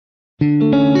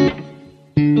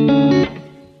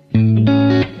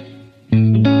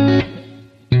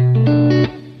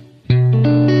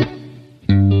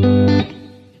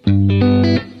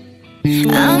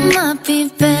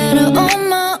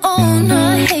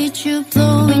hate you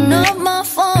blowing up my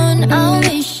phone. I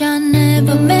wish I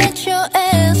never met your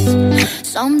ass.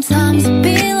 Sometimes it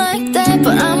be like that,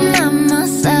 but I'm not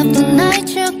myself the night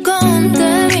you're gone.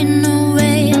 There ain't no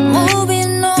way I'm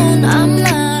moving on. I'm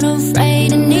not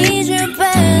afraid, I need your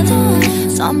bed.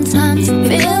 Sometimes it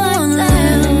be like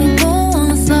that. We go on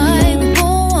a fight, we go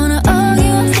on a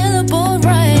argue until the boat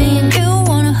right. You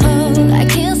wanna hug, I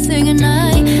can't say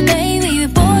goodnight. Baby, we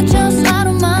both just out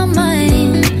of my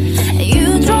mind. And you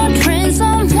draw trends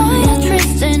on why I'm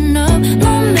dressing up.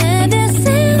 No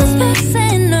medicine is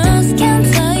fixing us. Can't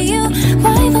tell you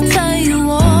why, but tell you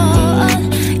what.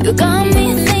 You got me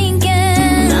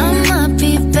thinking I might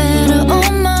be better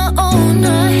on my own. I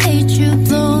hate you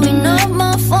blowing up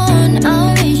my phone. I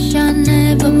wish I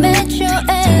never met your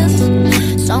ass.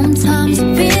 Sometimes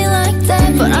it be like that,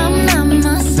 but I'm not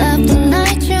myself the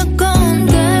night you're gone.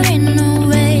 There ain't no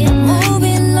way I'm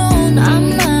moving alone. I'm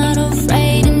not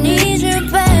afraid, I need your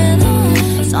bed.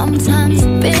 Sometimes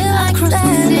it be like that.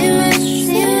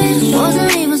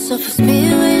 Wasn't even supposed to be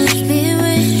wish,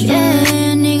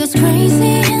 yeah. Niggas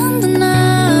crazy in the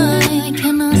night. I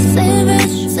cannot save it,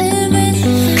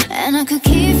 and I could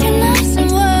keep you nice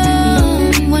and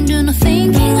warm when you're not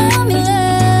thinking I'm in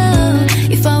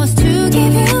love. If I was to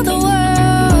give you the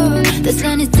world, there's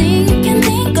anything you can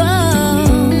think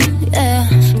of, yeah.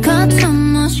 Got so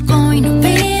much going to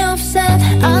be upset.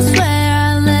 I swear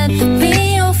I'll never be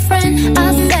your friend. I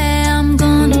say I'm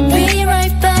gonna be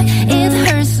right back. It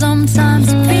hurts sometimes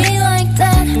to be like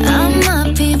that. I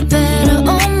might be better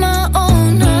on my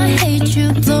own. I hate you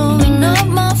blowing up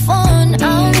my phone.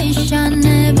 I wish I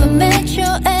never met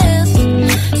your ass.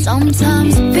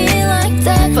 Sometimes it be like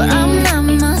that, but I'm not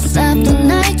myself the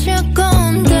night you're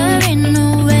gone. There ain't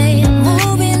no way I'm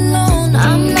moving alone.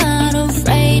 I'm not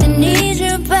afraid, I need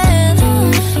your bed.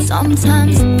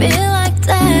 Sometimes it be like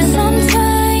that.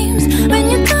 Sometimes when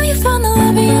you thought you found the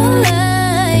love of your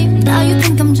life, now you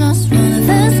think I'm just one of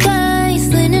those guys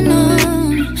leaning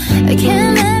on. I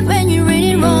can't let when you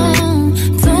read it wrong.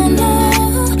 Don't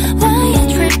know why you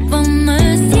trip on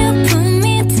us. You put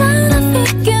me down, I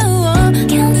figure out.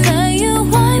 Can't tell you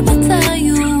why, but tell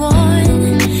you what.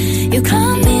 You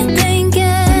got me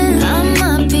thinking I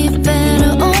might be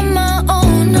better on my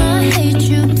own. I hate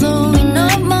you blowing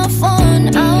up my phone.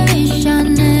 I wish I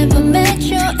never met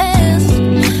your ass.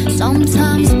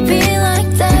 Sometimes it be like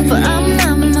that, but I'm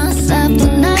not myself the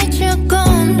night you're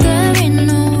gone. There ain't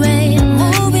no way I'm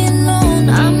moving alone.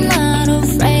 I'm not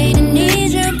afraid, I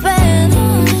need your bed.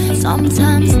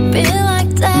 Sometimes it be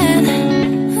like that.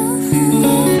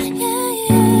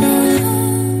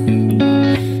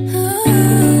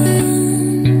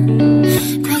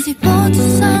 Cause you both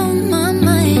just on my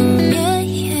mind,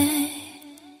 yeah.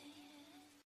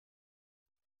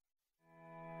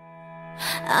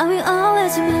 I will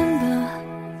always remember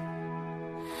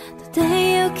the day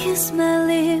you kissed my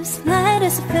lips, light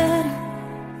as a feather.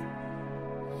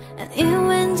 And it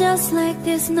went just like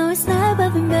this. No, it's never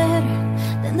been better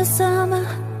than the summer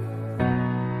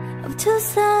of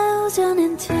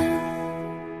 2002.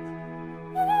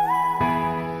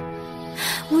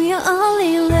 We are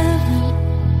only 11,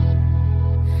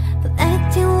 but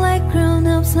acting like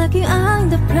grown-ups, like you are in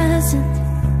the present.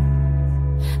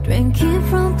 Drinking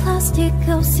from plastic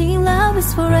cups, seeing love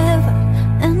is forever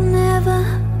and never.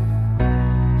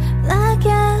 I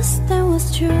guess that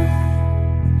was true.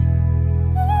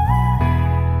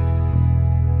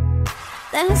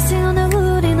 Dancing on the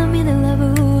wood in the middle of a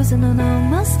woods, and on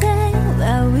almost day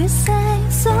that we say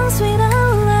so sweet,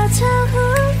 all our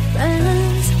childhood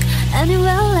friends. And it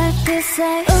went like this,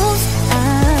 say, oops, I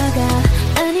got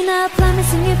any not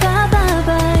promising you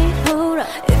bye-bye. Hold up,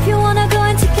 if you wanna go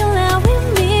and take a lap with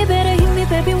me, better hit me,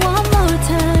 baby, one more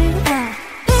time.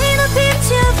 Paint a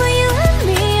picture for you and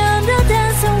me on the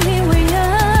dance when we were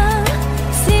young,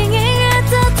 singing at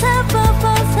the top of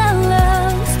both our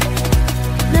lungs.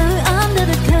 Now we're under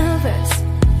the covers.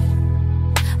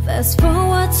 Fast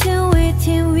forward to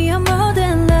 18, we are more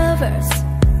than lovers.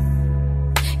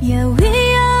 Yeah, we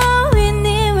are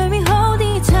winning when we hold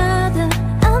each other.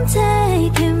 I'm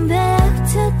taking back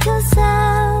to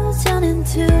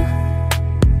 2002.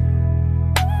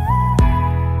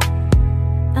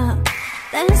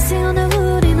 Dancing on the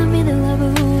wood in the middle of a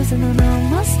woods, and on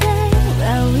almost day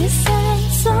where we say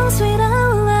so sweet,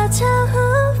 all our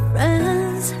childhood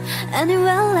friends. And it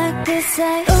went like this,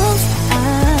 say, oops, I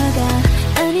got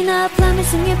any not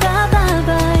promising you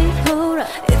bye-bye. Hold up,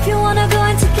 if you wanna go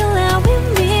and take a lap with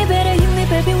me, better hit me,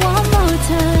 baby, one more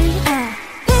time.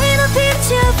 Paint a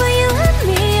picture for you and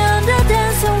me on the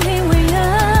dance when we were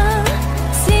young,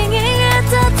 singing at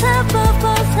the top of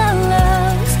both our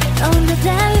lungs on the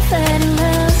day we fell in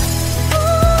love.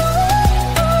 Ooh.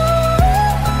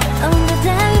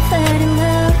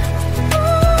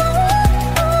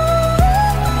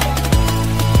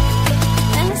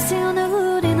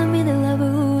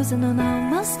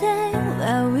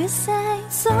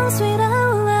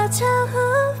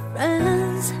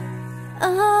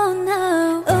 Oh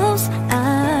no. Oops,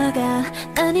 I got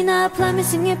 99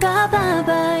 promising you bye bye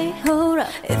bye. Hold up.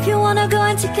 If you wanna go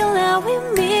and take a lap with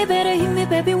me, better hit me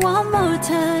baby one more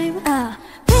time.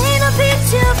 Paint a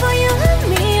picture for you and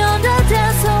me on the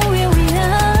dance floor where we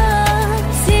are,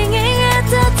 singing at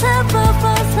the top of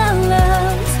our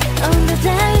lungs on the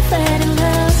day we fell in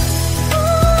love.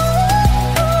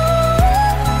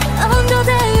 On the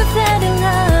day we fell in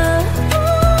love.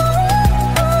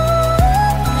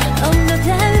 On the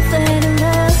day we fell in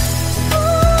love.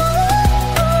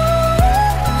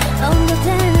 On the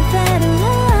day we fell in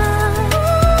love.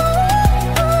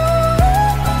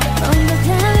 On the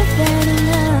day we fell in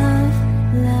love.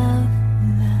 Love,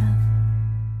 love.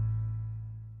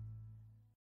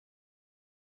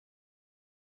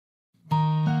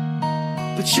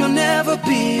 But you'll never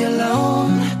be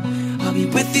alone. I'll be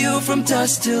with you from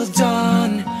dusk till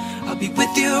dawn. I'll be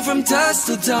with you from dusk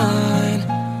till dawn.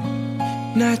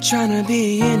 Not tryna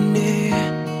be in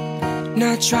there,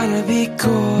 not tryna be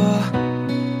cool,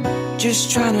 just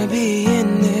tryna be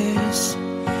in this.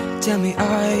 Tell me,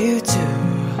 are you too?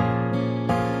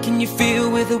 Can you feel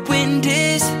where the wind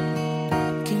is?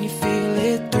 Can you feel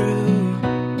it through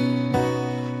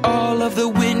all of the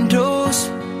windows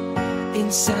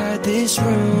inside this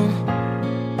room?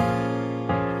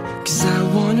 'Cause I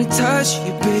wanna touch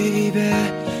you, baby,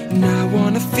 and I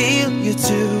wanna feel you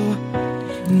too.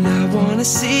 And I wanna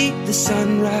see the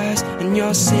sunrise and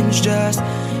your sins, just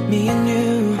me and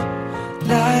you.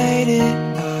 Light it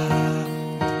up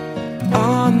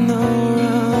on the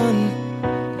run.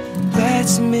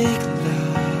 Let's make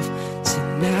love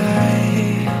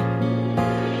tonight.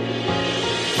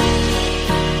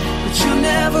 But you'll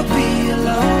never be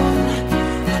alone.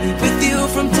 I'll be with you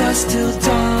from dusk till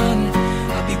dawn.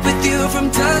 I'll be with you from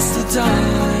dusk till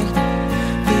dawn.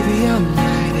 Baby, I'm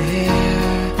right here.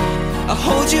 I'll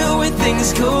hold you when things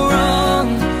go wrong.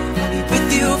 I'll be with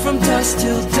you from dusk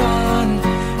till dawn.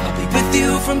 I'll be with you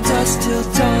from dusk till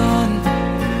dawn.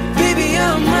 Baby,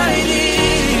 I'm right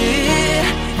here.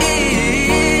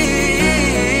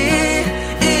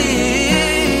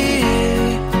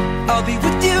 I'll be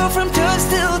with you from dusk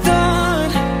till dawn.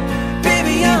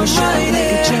 Baby, I'm right here.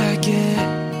 Like a jacket,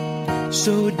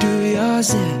 so do yours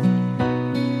it.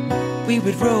 We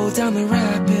would roll down the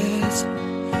rapids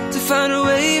to find a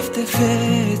wave that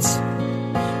fits.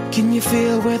 Can you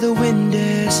feel where the wind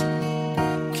is?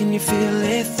 Can you feel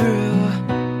it through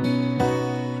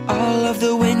all of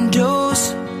the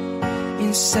windows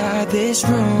inside this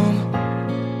room?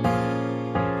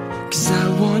 'Cause I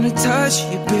wanna touch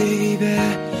you, baby,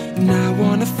 and I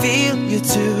wanna feel you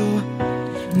too.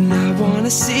 And I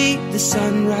wanna see the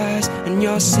sunrise and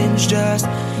your sins, just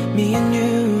me and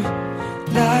you.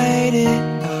 Light it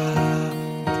up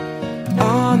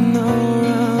on the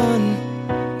run.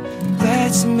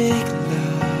 Let's make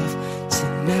love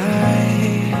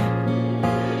tonight.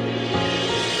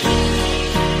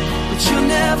 But you'll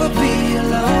never be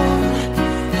alone.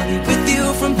 I'll be with you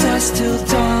from dusk till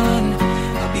dawn.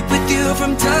 I'll be with you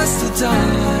from dusk till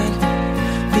dawn.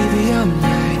 Baby, I'm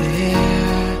right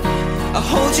here. I'll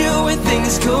hold you when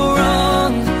things go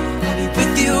wrong. I'll be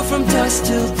with you from dusk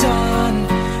till dawn.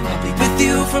 I'll be with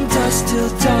you from dusk till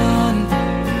dawn.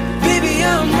 Baby,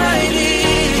 I'm right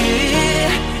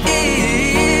here.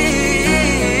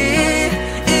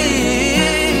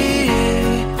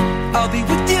 I'll be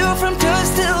with you from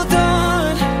dusk till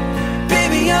dawn.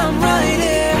 Baby, I'm right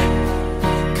here.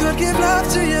 Could give love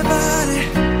to your body,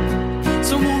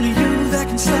 so only you that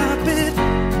can stop it.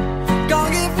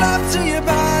 Gonna give love to your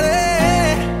body,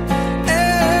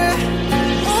 yeah.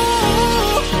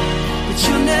 Ooh. But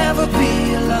you'll never be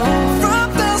alone. From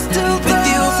dusk till dawn. With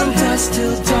you from dusk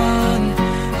till dawn.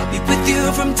 I'll be with you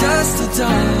from dusk till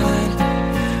dawn.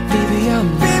 Baby, I'm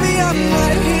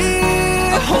right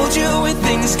here. I'll hold you when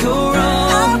things go wrong.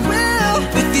 I will.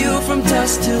 With you from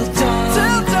dusk till dawn.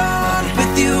 Till dawn.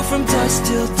 With you from dusk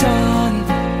till dawn.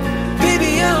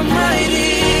 Baby, I'm right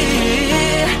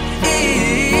here.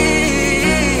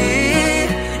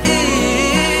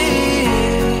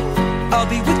 I'll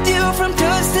be with you from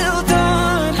dusk till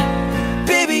dawn.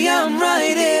 Baby, I'm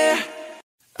right here.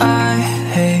 I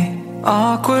hate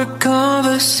awkward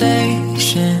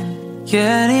conversation,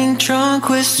 getting drunk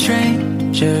with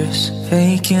strangers,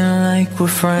 faking like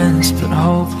we're friends, but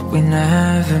hope we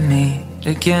never meet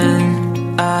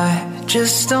again. I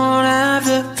just don't have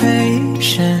the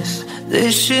patience.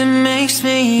 This shit makes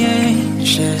me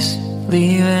anxious.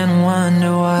 Leave and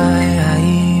wonder why I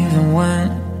even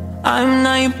went. I'm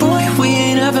not your boy, we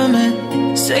ain't ever met.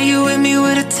 Say you with me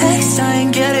with a taste, I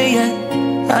ain't get it yet.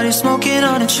 Out here smoking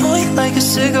on a joint like a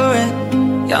cigarette.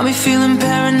 Got me feeling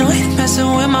paranoid, messing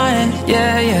with my head,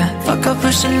 yeah, yeah. Fuck up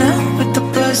pushing out with the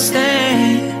blood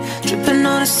stain, dripping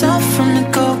on herself from the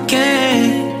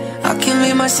cocaine. I can't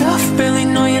leave myself, barely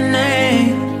know your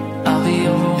name. I'll be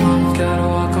overwhelmed, gotta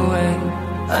walk away.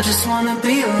 I just wanna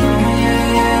be alone,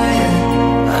 yeah, yeah,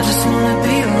 yeah. I just wanna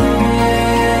be alone, yeah,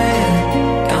 yeah,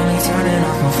 yeah. Got me turning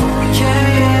off my phone, yeah,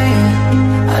 yeah,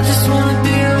 yeah. I just wanna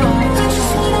be alone, I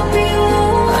just wanna be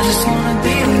alone. I just wanna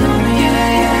be alone, yeah,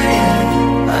 yeah, yeah.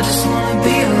 I just wanna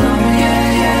be alone, yeah,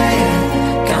 yeah, yeah.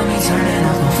 Got me turning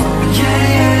off my phone, yeah,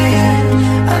 yeah,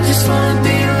 yeah. I just wanna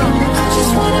be alone, I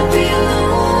just wanna be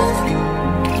alone.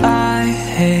 I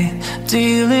hate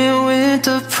dealing with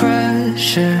the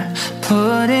pressure,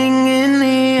 putting in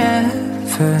the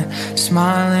effort,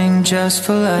 smiling just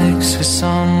for likes for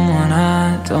someone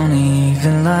I don't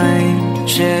even like.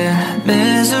 Share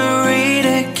misery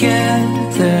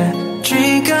together,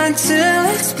 drink until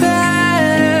it's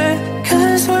better,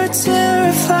 'cause we're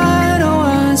terrified of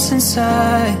what's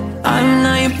inside. I'm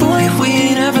not your boy, we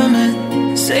ain't ever met.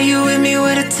 Say you with me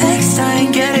with a text, I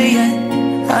ain't get it yet.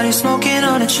 Out here smoking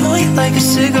on a joint like a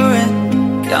cigarette.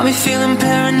 Got me feeling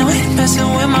paranoid,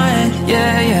 messing with my head,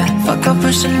 yeah, yeah. Fuck up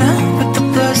pushing out with the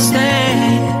blood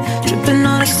stain, dripping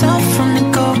on herself from the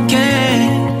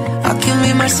cocaine. I can't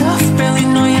leave myself, barely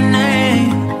know your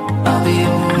name. I'll be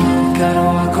overwhelmed, gotta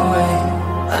walk away.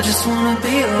 I just wanna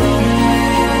be alone,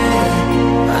 yeah, yeah,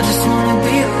 yeah. I just wanna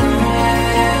be alone, yeah,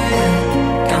 yeah,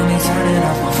 yeah. Got me turning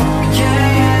off my phone, yeah,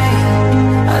 yeah,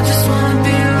 yeah. I just wanna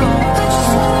be alone, I just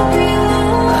wanna be alone.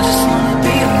 I just wanna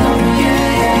be alone, yeah,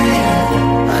 yeah,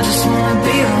 yeah. I just wanna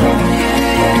be alone, yeah,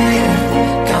 yeah, yeah.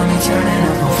 Got me turning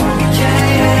off my phone, yeah,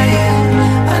 yeah,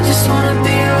 yeah. I just wanna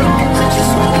be alone, I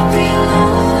just wanna be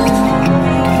alone.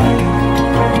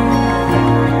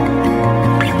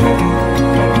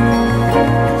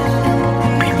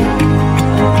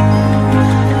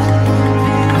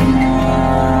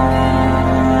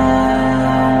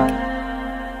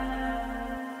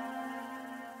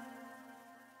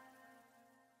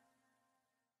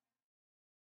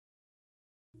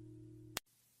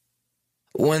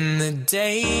 When the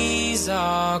days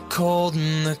are cold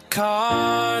and the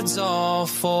cards all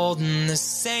fold, and the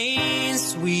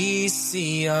saints we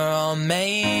see are all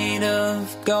made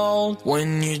of gold.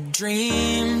 When your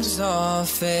dreams are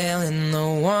failing,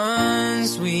 the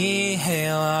ones we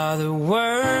hail are the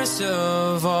worst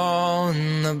of all,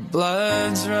 and the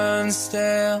bloods run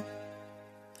stale.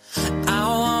 I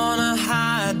wanna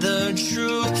hide the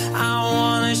truth, I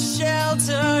wanna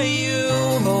shelter you,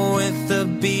 but with the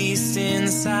beast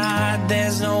inside,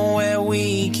 there's nowhere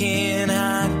we can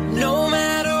hide. No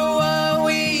matter what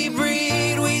we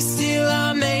breed, we still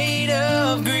are made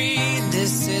of greed.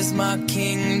 This is my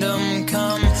kingdom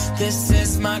come, this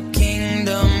is my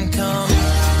kingdom come.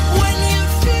 When you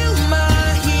feel my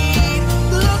heat,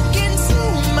 look into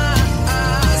my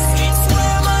eyes. It's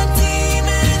where my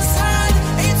demons hide,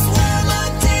 it's where my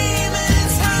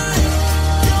demons hide.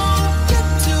 Don't get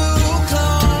too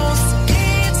close,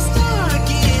 it's dark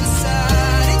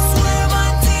inside. It's where my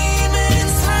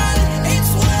demons hide,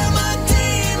 it's where my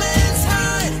demons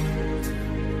hide.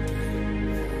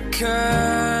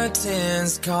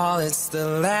 Curtains call, it's the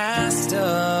last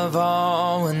of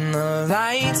all. When the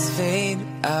lights fade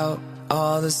out,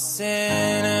 all the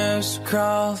sinners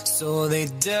crawl. So they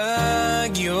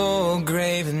dug your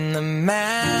grave, and the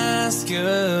masquerade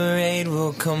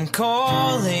will come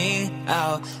calling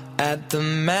out at the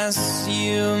mess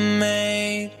you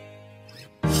made.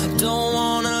 Don't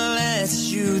wanna let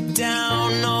you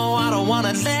down, no, I don't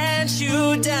wanna let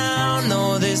you down.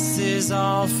 No, this is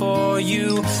all for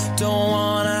you, don't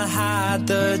wanna hide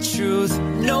the truth.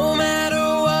 No matter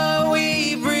what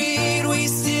we breed, we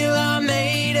still are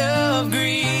made of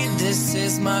greed. This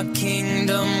is my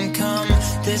kingdom come,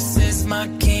 this is my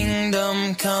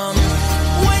kingdom come.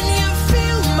 When you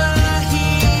feel my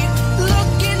heat,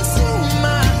 look into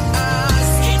my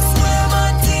eyes. It's where my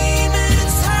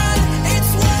demons hide,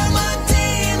 it's where my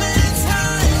demons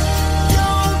hide.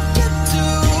 Don't get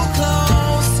too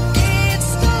close,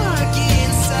 it's dark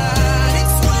inside.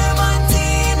 It's where my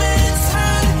demons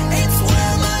hide, it's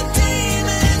where my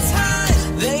demons hide.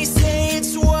 They say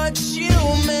it's what you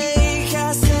make,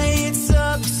 I say it's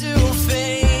up to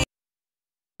fate.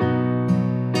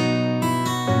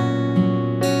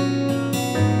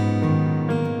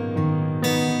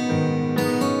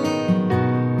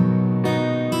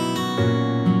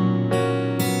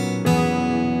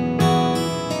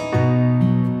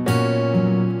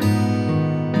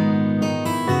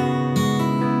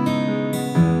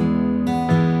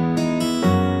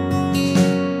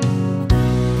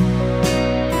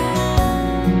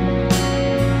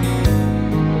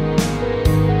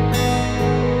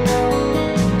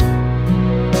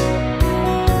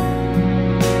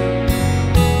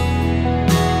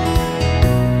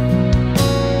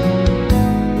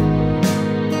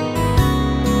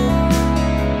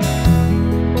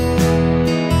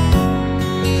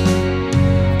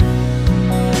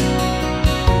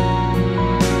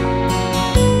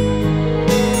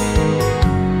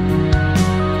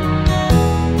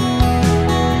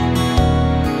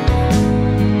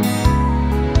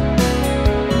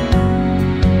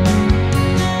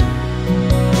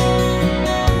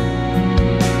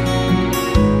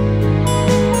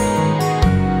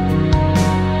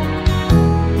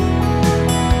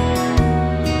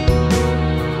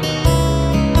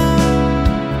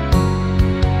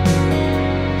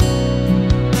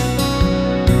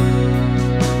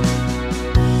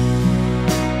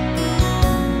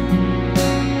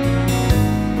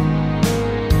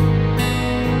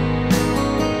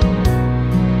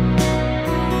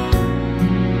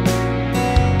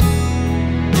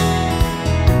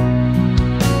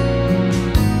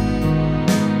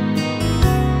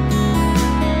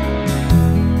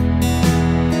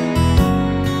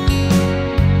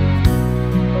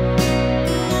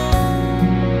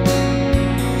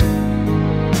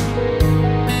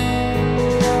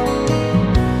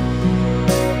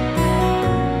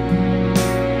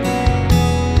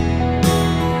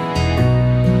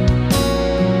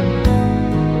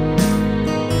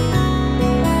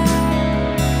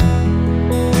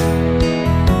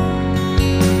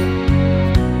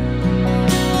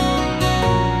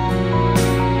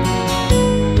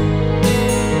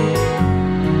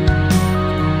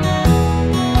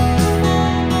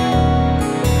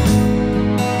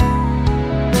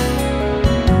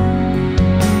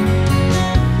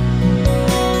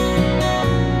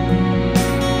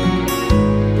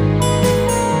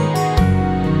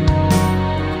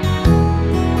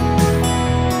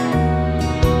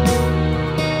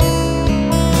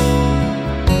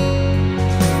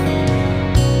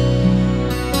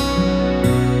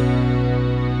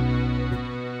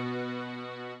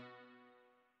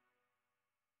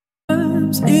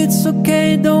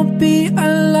 don't be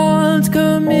alarmed,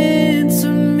 come into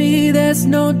me. There's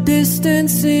no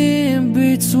distance in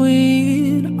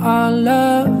between our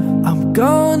love. I'm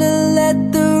gonna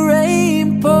let the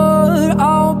rain pour.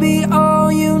 I'll be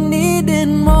all you need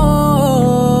and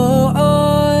more.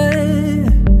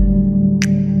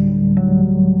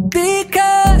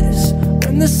 Because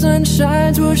when the sun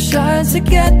shines, we'll shine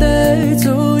together.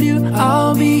 Told you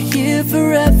I'll be here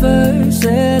forever.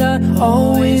 Said I'd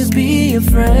always be a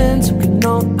friend. So you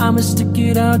know I'ma stick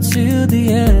it out to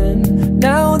the end.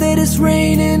 Now that it's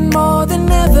raining more than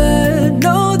ever,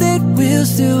 know that we'll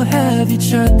still have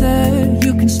each other.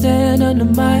 You can stand under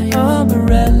my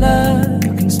umbrella.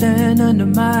 You can stand under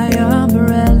my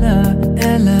umbrella.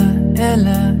 Ella,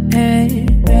 Ella, hey,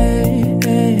 hey,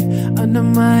 hey. Under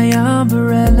my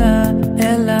umbrella.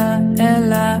 Ella,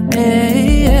 Ella,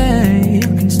 hey, hey. You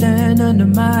can stand under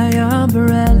my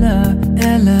umbrella.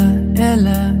 Ella,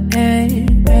 Ella, hey,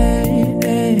 hey,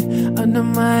 hey. Under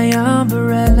my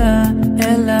umbrella.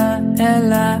 Ella,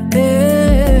 Ella,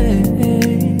 hey, hey.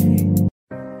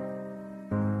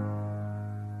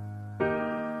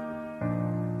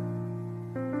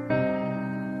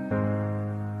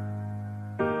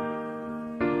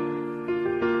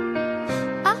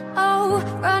 Uh-oh,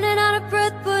 running out of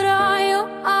breath, but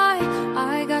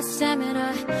I got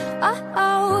stamina.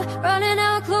 Uh-oh, running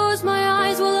out, close my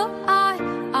eyes, well,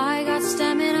 I got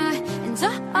stamina. And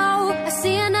uh-oh, I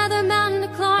see another mountain to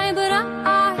climb, but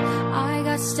I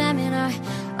got stamina.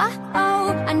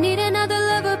 Uh-oh, I need another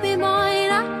lover, be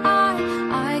mine.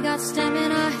 I got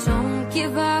stamina. Don't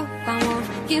give up, I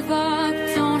won't give up.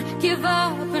 Don't give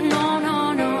up, no,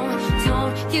 no, no.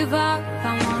 Don't give up,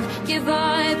 I won't give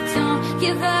up. Don't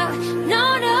give up,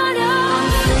 no, no, no. I'm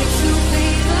free to be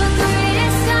the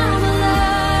greatest I'm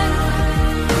alive.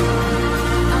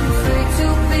 I'm free to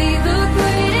be the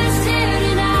greatest here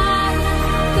tonight.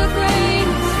 The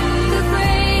greatest, the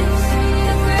greatest,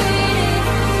 the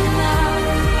greatest love.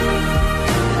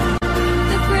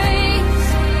 The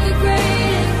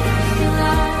greatest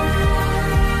love.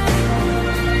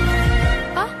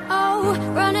 Uh-oh,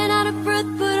 running out of breath,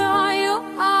 but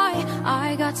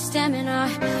I got stamina.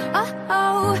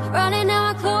 Uh-oh, running now,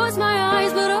 I close my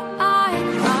eyes, but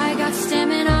I got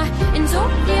stamina. And oh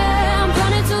yeah, I'm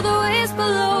running to the waves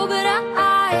below, but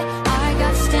I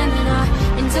got stamina.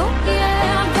 And oh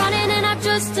yeah, I'm running and I'm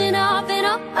just enough, and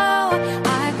oh,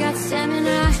 I've got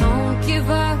stamina. Don't give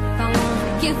up, I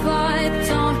won't give up.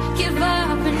 Don't give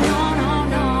up, no, no,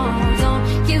 no. Don't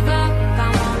give up, I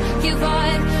won't give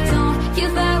up. Don't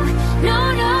give up, no,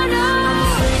 no, no. I'm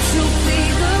free to be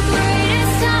the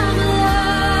greatest I'm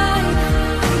alive.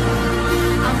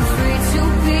 I'm free to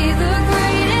be the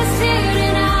greatest here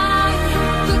tonight.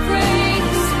 The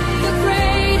greatest, the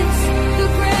greatest, the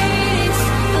greatest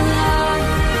alive.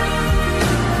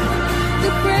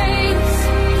 The greatest,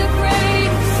 the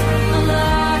greatest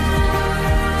alive.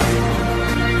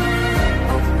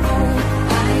 Oh, oh,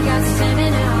 I got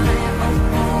stamina. Oh,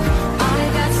 oh, I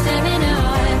got stamina.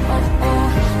 Oh, oh,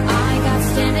 I got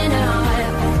stamina.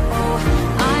 Oh, oh,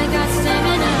 I got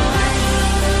stamina.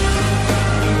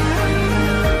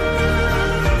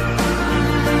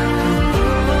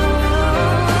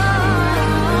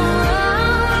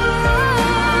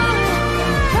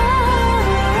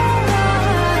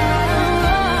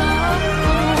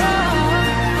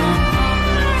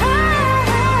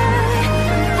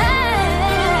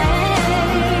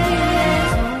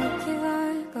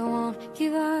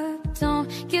 Don't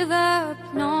give up,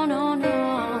 no, no,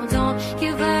 no. Don't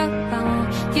give up, I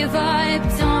won't give up.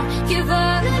 Don't give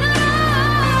up, no, no, no.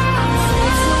 I'm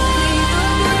free to be the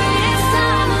greatest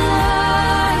I'm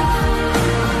alive.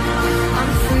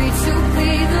 I'm free to be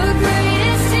the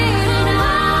greatest here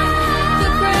tonight. The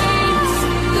greatest,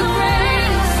 the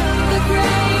greatest, the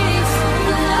greatest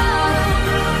alive.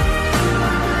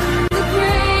 The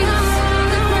greatest,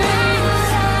 the greatest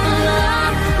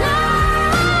alive.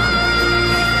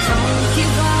 Don't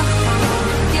give up, I won't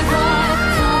give up.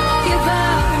 Don't give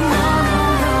up, no, no,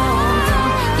 no.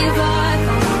 Don't give up,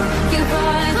 I won't give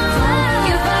up. Don't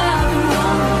give up, no,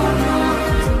 no, no.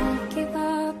 Don't give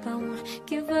up, I won't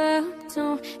give up.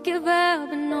 Don't give up,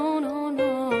 no, no, no.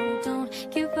 Don't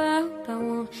give up, I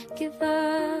won't give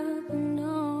up,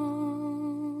 no.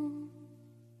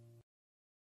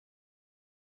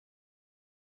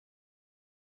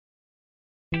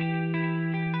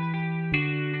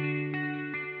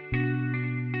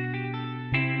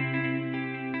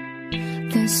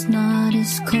 This night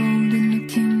is cold in the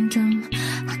kingdom.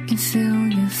 I can feel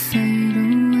you fade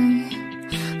away.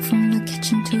 From the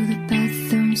kitchen to the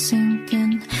bathroom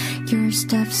sinking. Your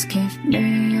steps keep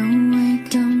me awake.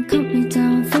 Don't cut me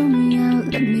down, throw me out.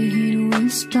 Let me hear you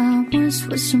whisper words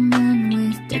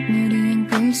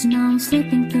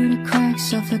slipping through the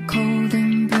cracks of your cold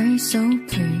embrace. So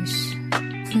please,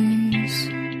 please,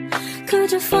 could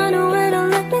you find a way to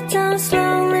let me down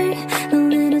slowly? A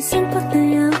little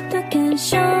sympathy out there can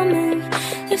show me.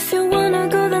 If you wanna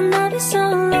go, then I'll be so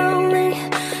lonely.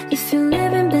 If you're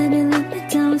living, baby, let me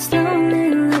down slowly.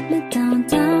 Let me down,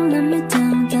 down, let me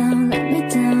down, down, let me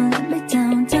down, let me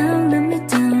down, down, let me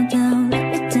down, down, let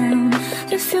me down.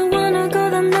 If you wanna go,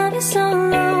 then I'll be so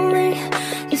lonely.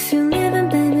 If you're living,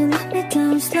 baby, let me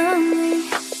down slowly.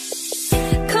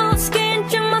 Cold skin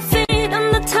through my feet on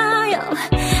the tile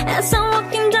as I'm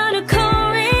walking down the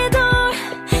corridor.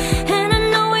 And I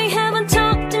know we haven't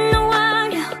talked in a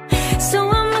while, so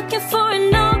I'm looking for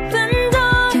an open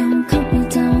door. Can you cut me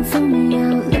down, fill me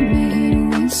out, let me hear the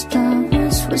wind start.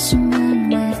 Wishing men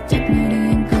with dignity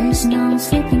and grace. Now I'm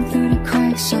slipping through the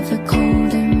cracks of a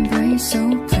cold embrace. So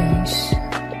please,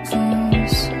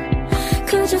 please,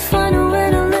 could you find a way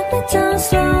to let me down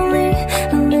slowly?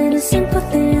 A little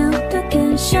sympathy out there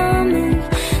can show me.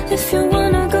 If you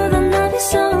wanna go, then I'll be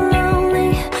so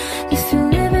lonely. If you're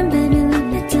living, baby, let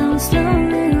me down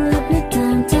slowly. Let me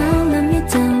down, down, let me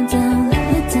down, down, let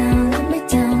me down, let me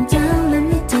down, down, let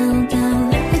me down, down,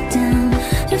 let me down.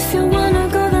 If you wanna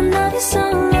go, then I'll be so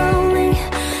lonely.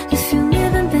 If you're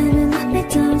living, baby, let me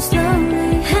down slowly.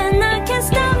 And I can't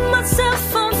stop myself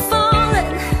from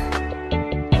falling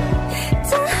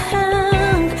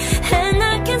down. And I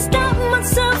can't stop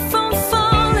myself from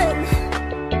falling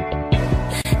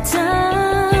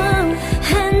down.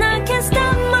 And I can't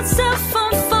stop myself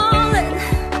from falling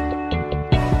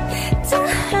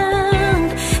down.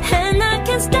 And I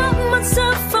can't stop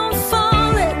myself from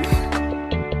falling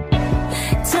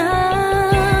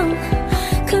down.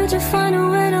 Could you find a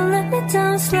way to let me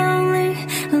down slowly?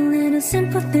 A little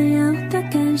sympathy out there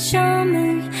can show me.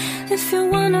 If you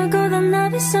wanna go, then I'll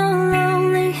be so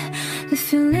lonely.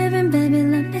 If you're living, baby,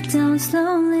 let me down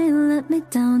slowly. Let me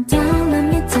down, down, let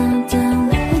me down, down,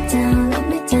 let me down, let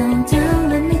me down, down,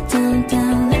 let me down,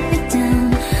 down, let me down.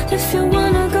 If you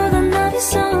wanna go, then I'll be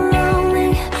so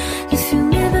lonely. If you're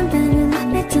living, baby, let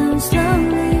me down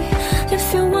slowly.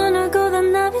 If you wanna go,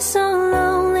 then I'll be so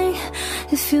lonely.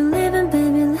 If you're living,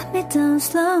 baby, let me down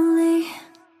slowly.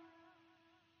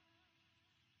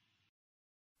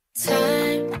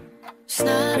 Time's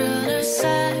not on our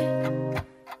side,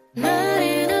 not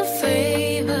in our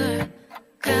favor.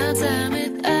 God damn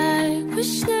it, I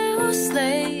wish there was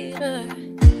later.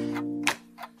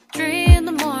 3 in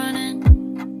the morning,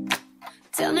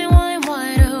 tell me why I'm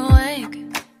wide awake,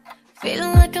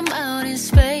 feeling like I'm out in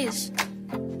space.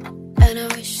 And I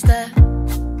wish that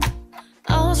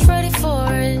I was ready for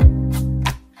it,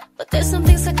 but there's some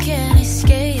things I can't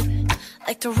escape,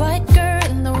 like the right girl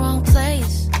in the wrong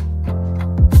place.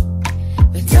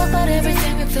 We talk about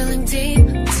everything, we're feeling deep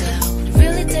down.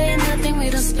 Really, there ain't nothing we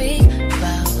don't speak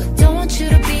about. I don't want you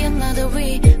to be another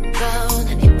rebound.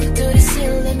 And if you do this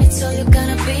here, let me tell you,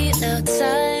 gonna be now.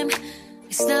 Time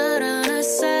is not on our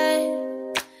side,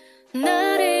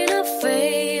 not in our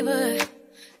favor.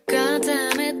 God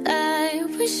damn it, I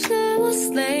wish there was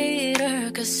later.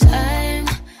 'Cause I'm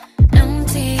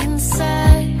empty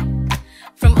inside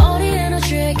from all the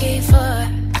energy I gave her.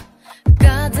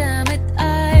 God damn it,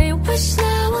 I wish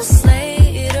there was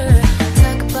later.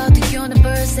 Talk about the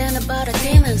universe and about the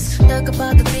demons. Talk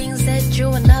about the things that you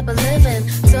and I believe in.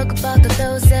 Talk about the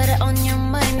those that are on your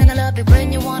mind. And I love it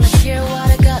when you wanna share what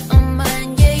I got on mine.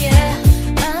 Yeah, yeah,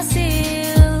 I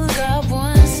still got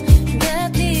ones that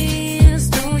needs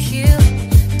to heal.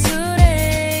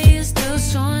 Today is too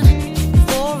soon,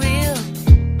 for real.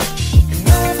 And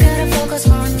now I've gotta focus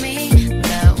more on me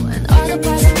now, and all the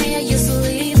parts of me I used to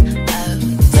leave out.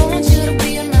 Don't want you to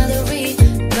be another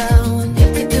rebound.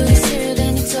 If you do this here,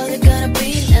 then it's all you're gonna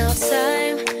be now.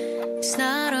 Time is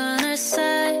not on our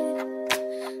side,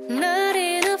 not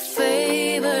in our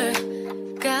favor.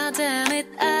 God damn it,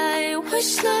 I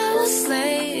wish there was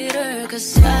later. 'Cause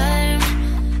I'm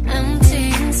empty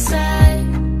inside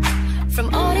from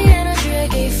all the energy I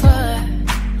gave her.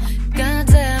 God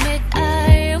damn it,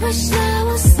 I wish there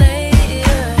was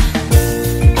later.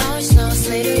 I wish there was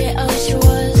later, yeah, I wish it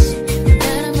was.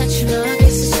 Then I met you, now I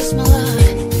guess it's just my luck.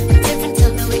 A different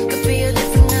time that we could be a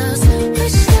different us.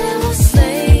 Wish there was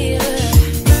later.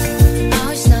 I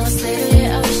wish there was later,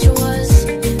 yeah, I wish it was.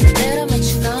 Then I met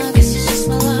you, now I guess it's just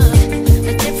my luck.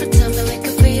 A different time that we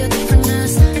could be a different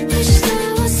us. Wish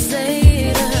there was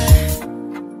later.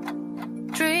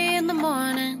 3 in the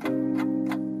morning,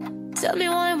 tell me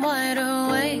why I'm wide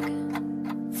awake,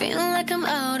 feeling like I'm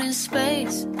out in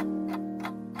space.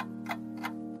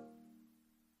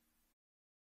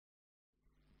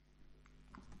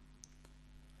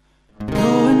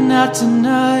 Going out night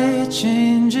tonight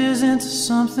changes into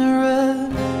something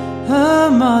red.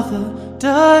 Her mother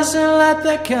doesn't like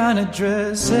that kind of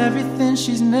dress. Everything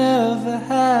she's never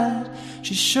had,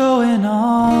 she's showing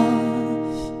off.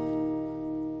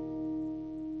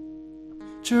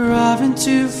 Driving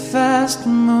too fast, the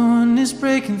moon is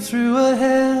breaking through her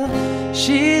hair.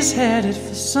 She's headed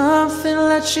for something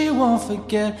that she won't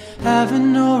forget.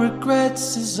 Having no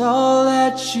regrets is all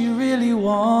that she really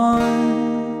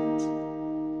wants.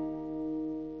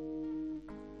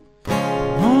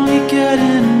 Only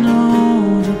getting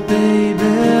older, baby,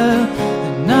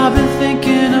 and I've been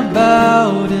thinking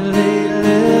about it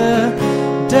lately.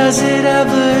 Does it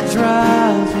ever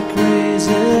drive you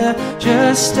crazy?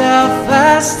 Just how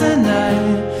fast the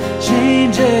night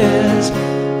changes.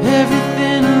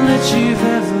 Everything that you've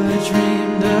ever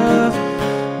dreamed of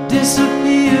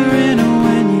disappearing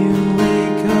when you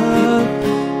wake up.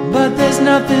 But there's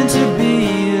nothing to be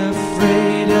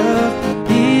afraid of.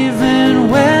 Even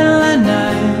when the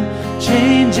night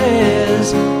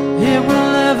changes, it will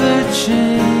never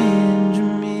change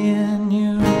me and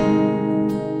you.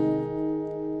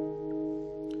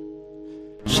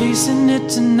 Chasing it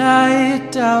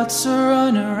tonight, doubts are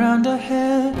running around her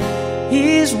head.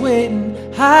 He's waiting,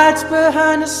 hides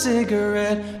behind a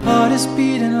cigarette. Heart is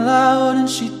beating loud and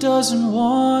she doesn't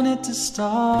want it to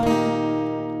stop.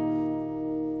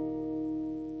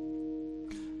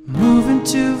 Moving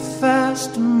too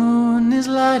fast, the moon is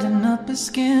lighting up his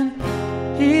skin.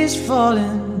 He's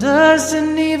falling,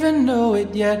 doesn't even know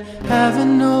it yet.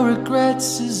 Having no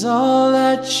regrets is all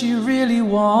that she really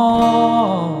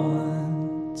wants.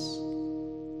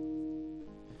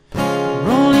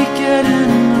 We're only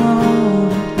getting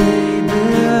older, baby,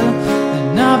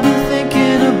 and I've been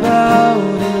thinking about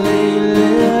it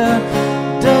lately.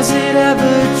 Does it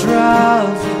ever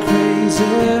drive you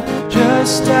crazy?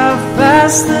 Just how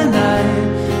fast the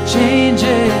night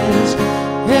changes.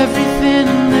 Everything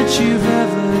that you've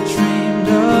ever dreamed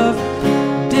of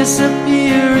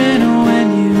disappearing when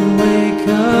you wake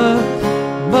up.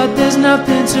 But there's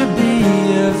nothing to be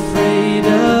afraid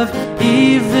of.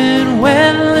 Even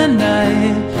when the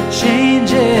night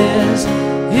changes,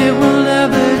 it will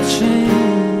never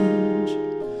change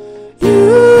you.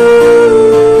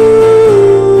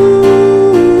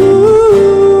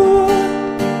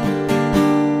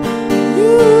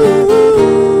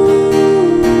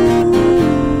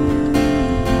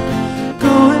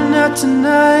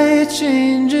 Tonight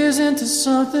changes into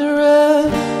something red.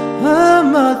 Her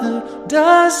mother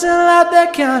doesn't like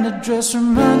that kind of dress.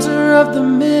 Reminds her of the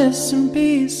missing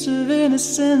piece of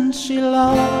innocence she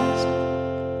lost.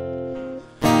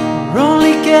 We're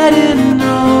only getting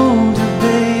older,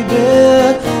 baby,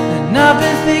 and I've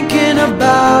been thinking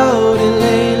about it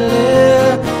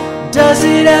lately. Does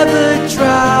it ever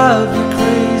drive you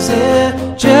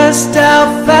crazy? Just how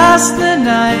fast the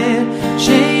night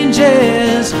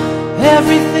changes.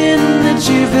 Everything that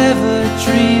you've ever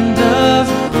dreamed of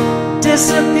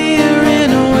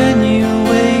disappearing when you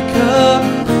wake up.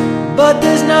 But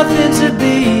there's nothing to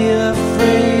be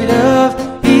afraid of.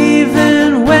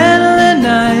 Even when the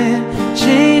night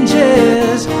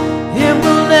changes, it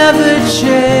will never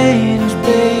change,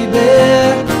 baby.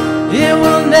 It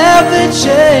will never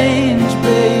change,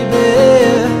 baby.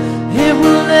 It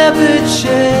will never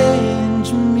change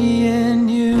me and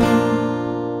you.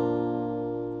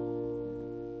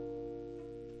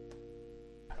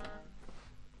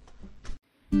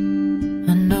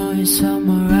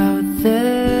 Somewhere out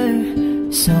there,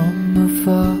 somewhere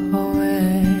far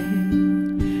away,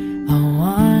 I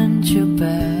want you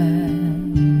back,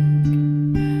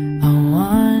 I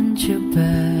want you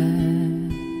back.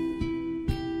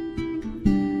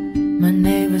 My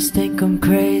neighbors think I'm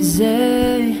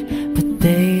crazy, but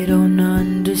they don't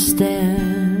understand.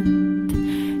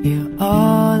 You're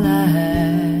all I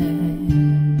have,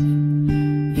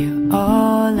 you're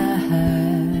all I have.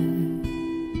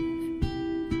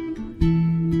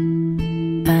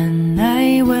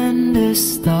 When the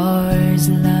stars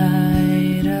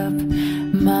light up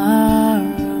my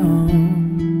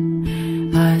room,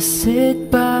 I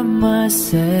sit by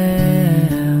myself,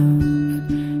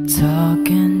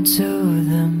 talking to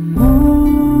the moon,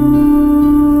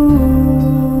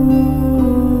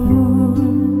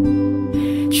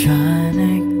 trying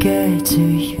to get to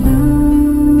you.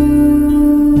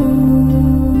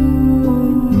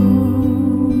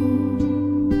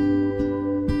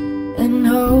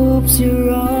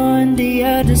 You're on the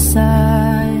other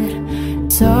side,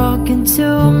 talking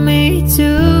to me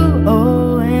too.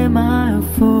 Oh, am I a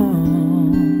fool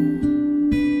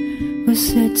who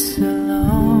sits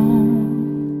alone,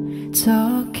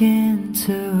 talking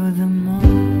to the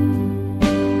moon?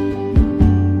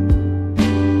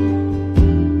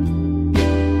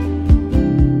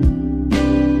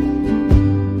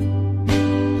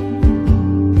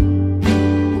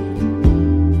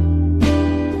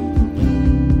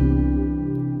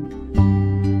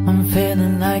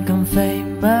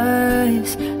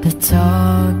 eyes, the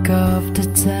talk of the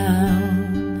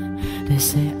town. They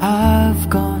say I've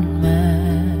gone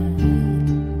mad.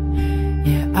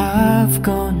 Yeah, I've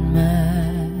gone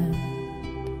mad.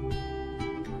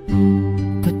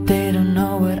 But they don't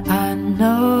know what I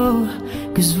know.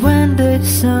 'Cause when the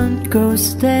sun goes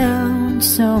down,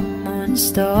 someone's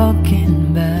talking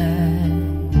back.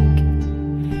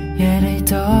 Yeah, they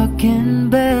talking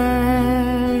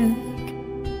back.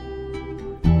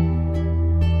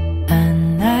 At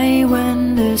night when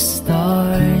the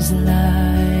stars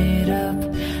light up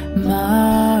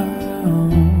my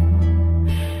room,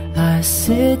 I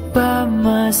sit by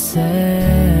myself,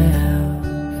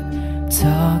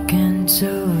 talking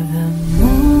to the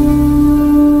moon,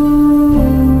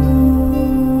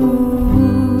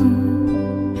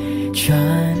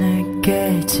 trying to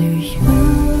get to you.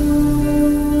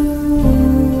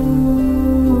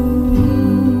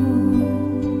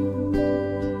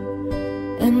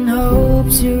 And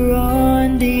hopes you're on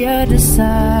the other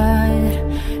side,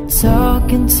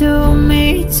 talking to me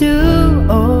too.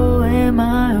 Oh, am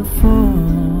I a fool?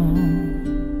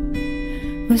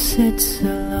 Was it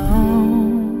so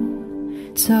long,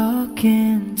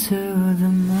 talking to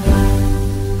the moon?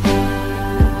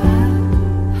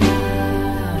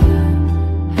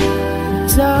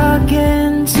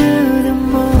 Talking to the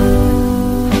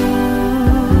moon,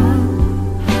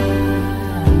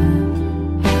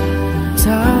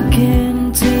 talking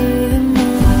to the moon.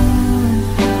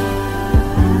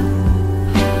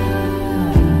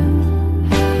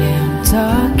 Yeah, I'm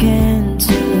talking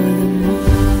to the moon.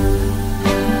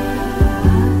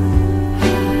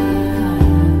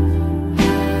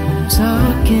 I'm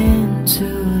talking to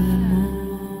the moon.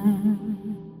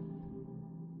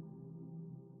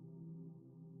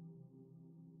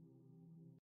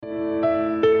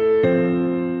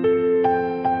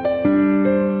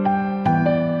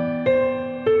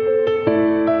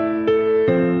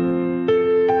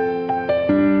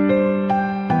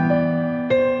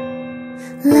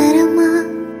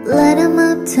 Let 'em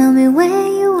up, tell me where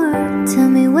you were, tell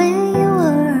me where you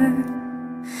were.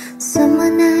 Summer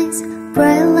nights,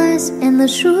 bright lights, and the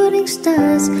shooting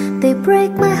stars, they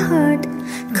break my heart.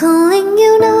 Calling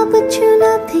you now, but you're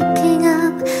not picking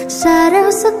up.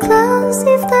 Shadows so close,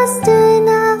 if that's still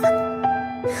enough.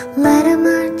 Let 'em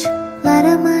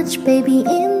march, baby,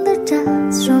 in the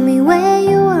dark. Show me where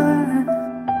you were.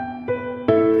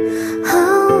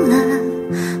 Oh, love,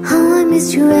 how I miss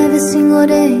you every single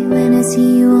day when I see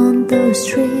you on those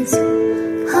streets.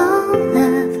 Oh,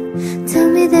 love, tell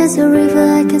me there's a river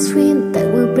I can swim that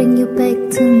will bring you back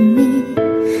to me.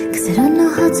 'Cause I don't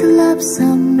know how to love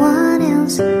someone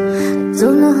else. I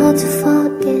don't know how to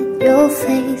forget your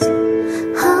face.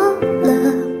 Oh,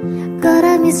 love, God,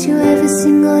 I miss you every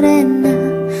single day now,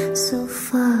 so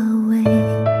far away.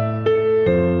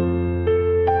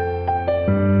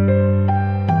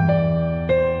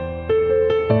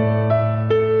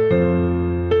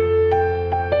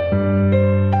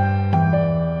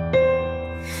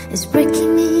 It's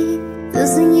breaking me,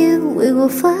 losing you. We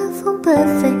were far from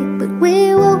perfect, but we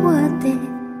were worth it.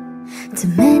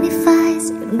 Too many fights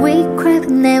and we cried,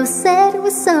 but never said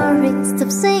we're sorry.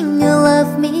 Stop saying you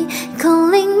love me,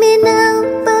 calling me now,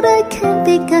 but I can't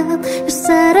pick up. Your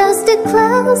shadows still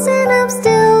close and I'm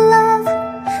still love.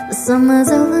 The summer's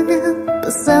over now,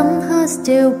 but somehow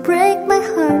still break my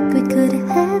heart. We could have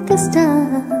had this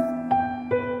time.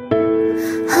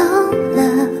 Oh,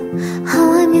 love, how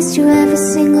I miss you every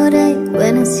single day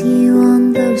when I see you on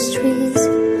those streets.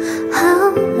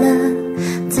 Oh, love,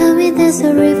 tell me there's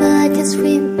a river I can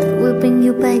swim that will bring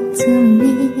you back to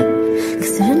me.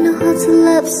 'Cause I don't know how to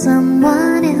love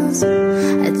someone else.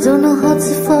 I don't know how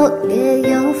to forget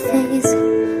your face.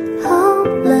 Oh,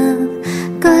 love,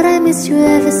 God, I miss you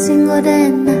every single day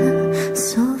now,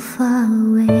 so far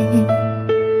away.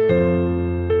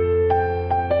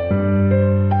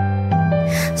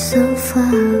 So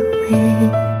far away.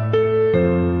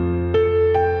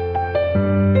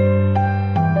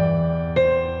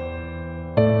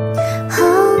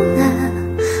 Oh, love,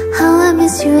 how I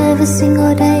miss you every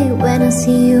single day when I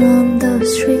see you on those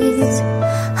streets.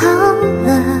 Oh,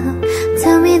 love,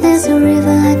 tell me there's a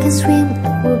river I can swim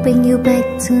that will bring you back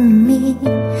to me.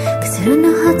 'Cause I don't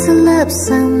know how to love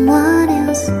someone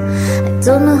else. I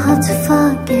don't know how to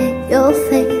forget your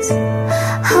face.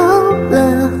 Oh,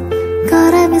 love,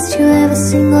 God, I miss you every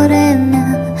single day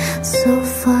now, so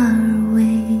far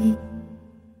away.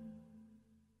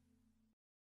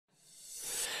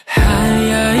 Hi,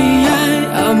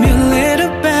 I'm your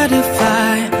little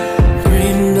butterfly.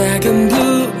 Green, black, and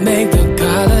blue make the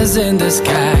colors in the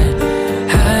sky.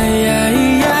 Hi,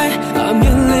 I'm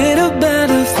your little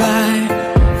butterfly.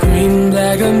 Green,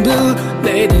 black, and and blue,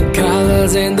 faded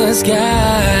colors in the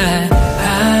sky.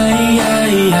 High,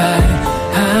 high, high,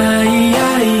 high,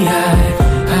 high, high,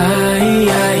 high,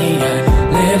 high, high.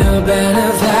 Little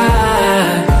butterfly.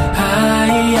 High,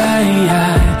 high,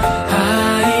 high, high,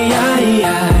 high, high,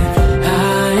 high,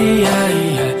 high, high.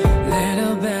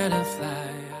 Little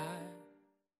butterfly.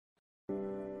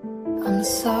 I'm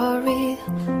sorry,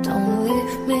 don't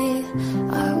leave me.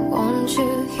 I want you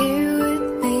here with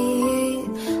me.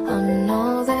 I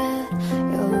know that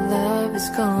your love is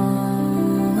gone.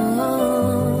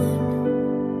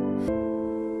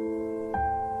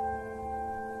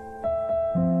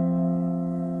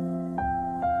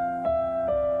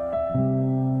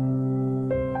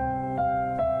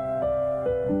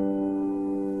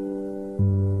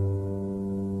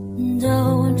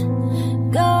 Don't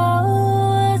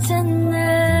go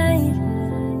tonight.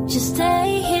 Just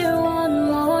stay here one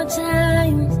more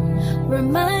time.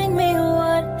 Remind me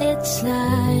what it's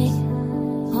like.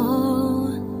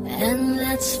 Oh, and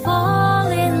let's fall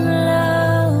in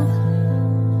love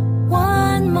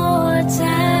one more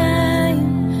time.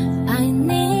 I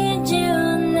need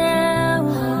you now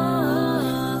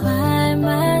by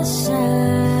my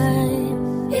side.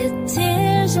 It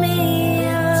tears me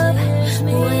up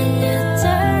when you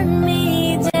turn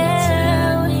me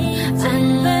down.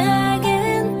 I'm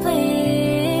begging,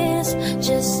 please,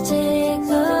 just stick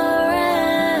around.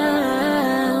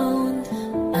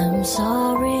 I'm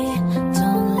sorry,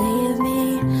 don't leave me.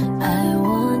 I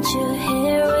want you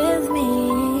here with me.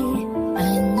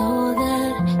 I know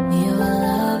that your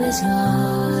love is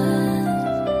gone.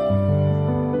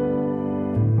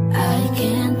 I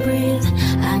can't breathe,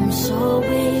 I'm so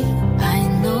weak. I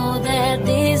know that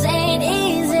this ain't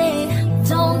easy.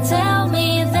 Don't tell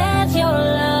me that your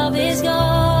love is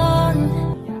gone.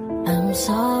 I'm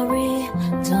sorry,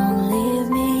 don't leave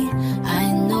me.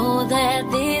 I know that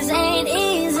this ain't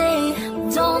easy.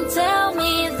 Don't tell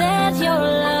me that your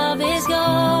love is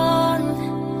gone.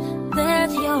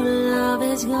 That your love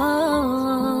is gone.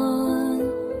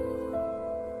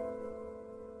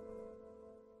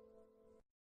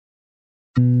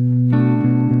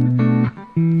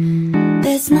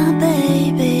 That's my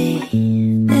baby,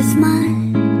 that's my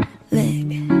leg,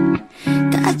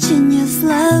 touching you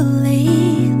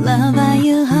slowly. Love how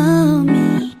you hold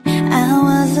me. I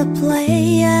was a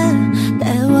player,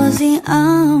 that was the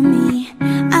army.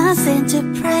 I sent a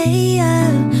prayer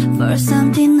for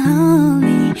something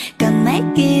holy. God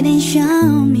make it and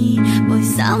show me, boy,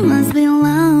 someone's been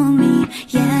lonely.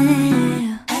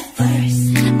 Yeah, at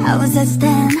first I was a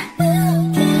stand,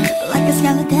 like a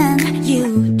skeleton.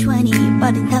 You 20,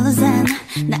 but intelligent.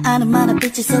 Now I'm out of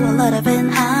pictures, so a lot of it.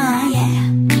 Ah, yeah.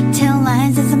 10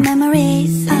 lines and some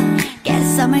memories. Get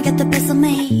summer, get the best of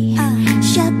me.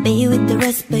 Should be with the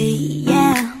recipe.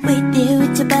 Yeah, with you,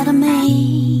 it's about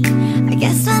me. I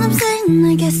guess what I'm saying,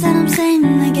 I guess what I'm saying,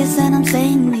 I guess what I'm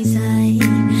saying is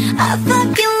I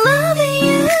fucking love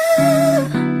you.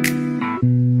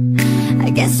 I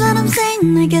guess what I'm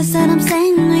saying, I guess what I'm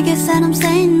saying, I guess what I'm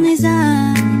saying is I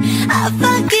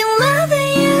fucking love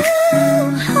you.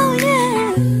 Oh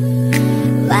yeah.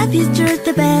 Love you through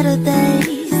the better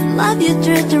days, love you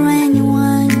through the rainy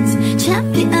ones.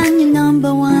 Champion, you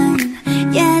number one.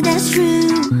 Yeah, that's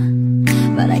true.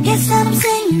 But I guess what I'm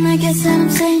saying, I guess what I'm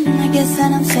saying, I guess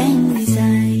what I'm saying is I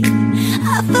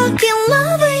fucking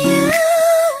love you.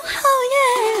 Oh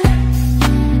yeah.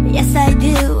 Yes I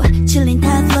do. Chilling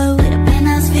tight low with a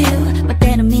penthouse view. But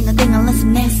that don't mean nothing unless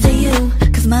I'm next to you.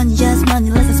 Cause money just money,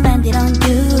 let's spend it on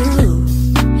you.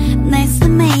 Next to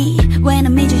me, when I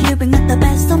meet you, you bring out the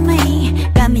best of me.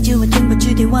 Got me do a thing, but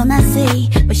you the one I see.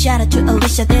 But shout out to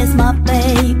Alicia, there's my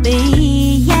baby.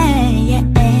 Yeah, yeah,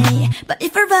 yeah. But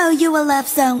if I wrote you a love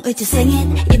song, would you sing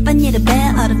it? If I need a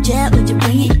bail out of jail, would you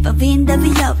bring it? If I've been there for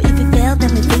you, if you fail,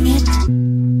 then we bring it.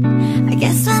 I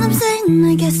guess what I'm saying,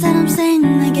 I guess what I'm saying,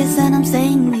 I guess what I'm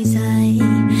saying is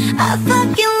I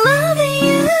fucking love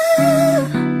you.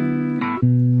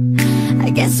 I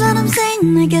guess what I'm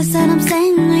saying, I guess what I'm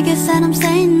saying, I guess what I'm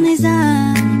saying is I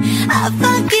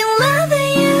fucking love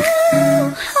you.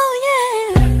 Oh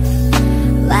yeah.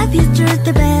 Love you through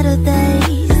the better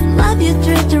days, love you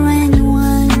through the rainy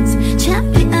ones.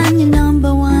 Champion, you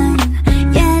number one.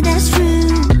 Yeah, that's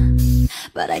true.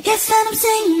 But I guess what I'm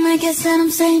saying, I guess what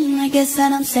I'm saying, I guess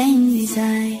what I'm saying is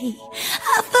I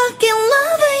fucking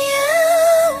love you.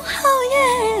 Oh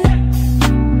yeah.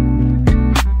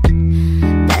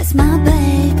 That's my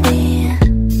baby,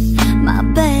 my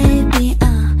baby,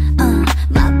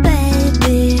 my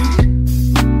baby.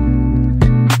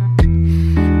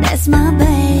 That's my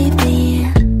baby,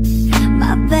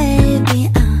 my baby,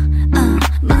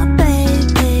 my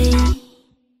baby.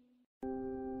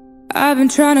 I've been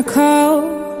trying to call,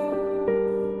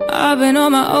 I've been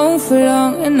on my own for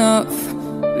long enough.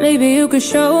 Maybe you could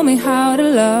show me how to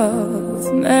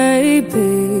love.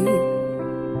 Maybe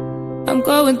I'm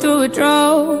going through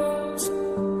withdrawals.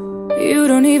 You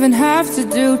don't even have to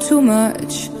do too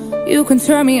much. You can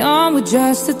turn me on with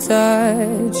just a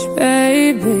touch,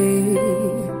 baby.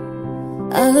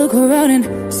 I look around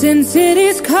and since it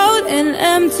is cold and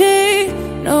empty,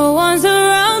 no one's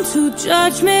around to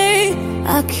judge me.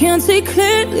 I can't see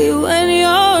clearly when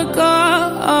you're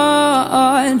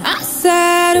gone. I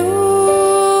said,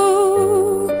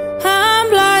 ooh, I'm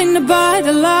blinded by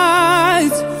the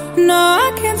lights. No,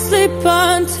 I can't sleep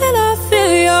until I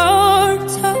feel your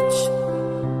touch.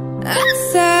 I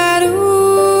said,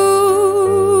 ooh,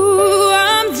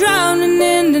 I'm drowning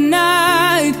in the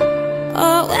night.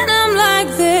 Oh, when I'm like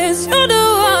this, you're the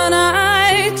one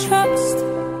I trust.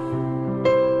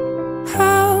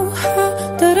 How,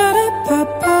 da da da pa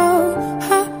pow,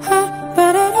 ha ha, ba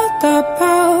da da da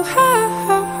pow, ha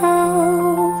ha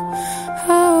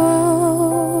how.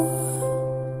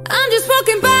 I'm just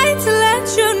walking by to let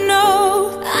you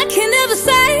know I can never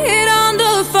say it on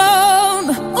the phone.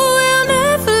 We'll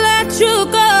never let you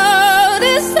go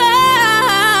this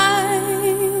time.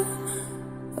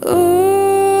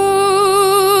 Ooh,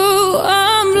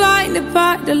 I'm blinded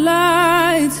by the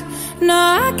lights. No,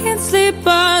 I can't sleep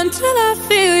until I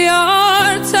feel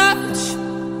your touch.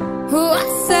 Ooh, I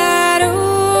said,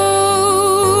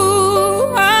 ooh,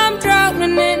 I'm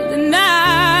drowning in the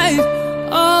night.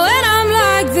 Oh, when I'm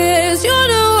like this, you're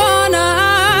the one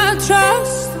I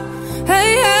trust.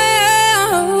 Hey, hey,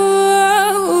 oh,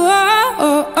 oh,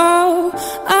 oh, oh,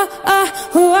 oh, oh,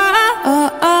 oh, oh,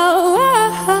 oh,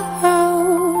 oh,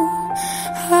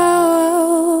 oh.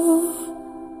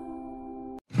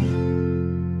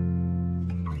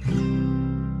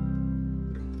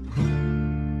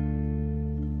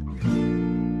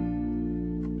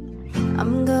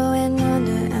 I'm going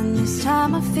under, and this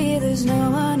time I feel there's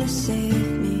no one to save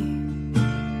me.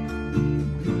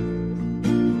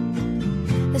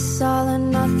 This all or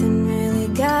nothing really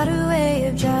got a way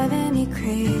of driving me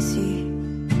crazy.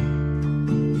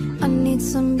 I need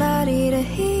somebody to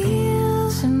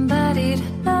heal, somebody to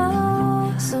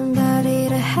know, somebody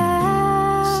to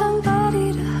have,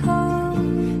 somebody to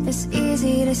hold. It's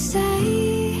easy to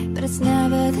say, but it's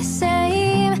never the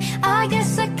same. I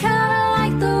guess I kinda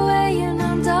like the way you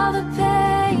numbed all the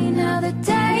pain. Now the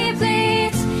day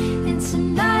bleeds into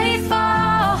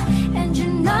nightfall, and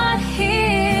you're not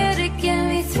here to get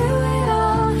me through it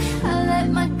all. I let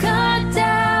my guard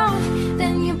down,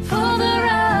 then you pulled the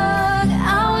rug.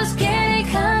 I was getting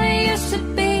kinda used to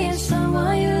being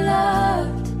someone you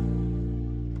loved.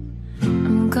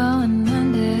 I'm going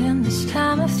under, and this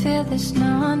time I feel there's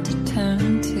no one to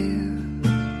turn to.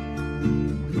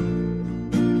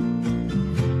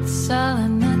 This all or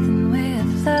nothing way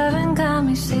of loving got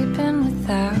me sleeping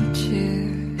without you.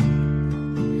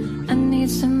 I need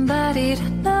somebody to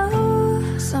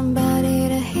know, somebody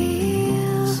to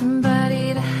heal,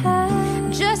 somebody to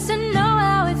have, just to know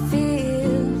how it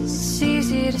feels. It's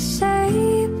easy to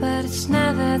say, but it's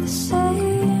never the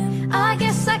same. I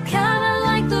guess I kinda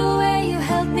like the way you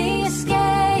helped me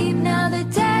escape. Now the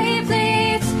day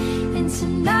bleeds into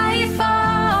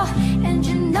nightfall, and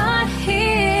you're not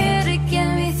here to get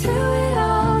me through it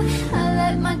all. I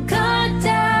let my guard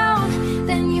down,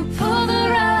 then you pulled the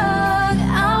rug.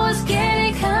 I was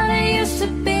getting kinda used to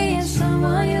being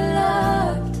someone you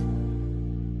loved.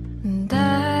 And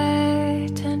I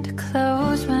tend to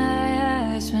close my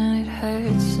eyes when it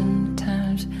hurts.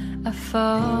 Sometimes I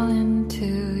fall into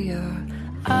your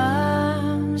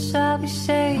arms. I'll be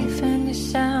safe in your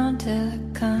sound till I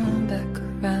come back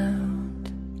around.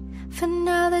 For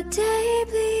now the day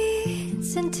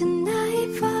bleeds into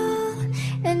nightfall,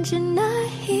 and you're not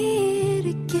here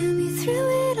to get me through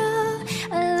it all.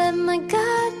 I let my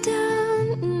guard down,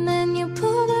 and then you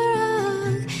pulled the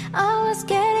rug. I was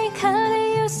getting kinda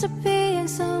used to being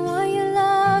someone you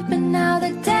loved. But now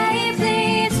the day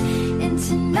bleeds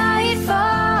into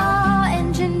nightfall, and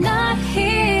you're not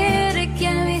here to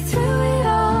get me through it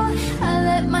all. I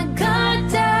let my guard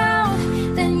down,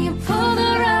 then you pulled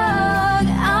the rug.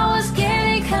 I was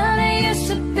getting kinda used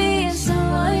to being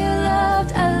someone you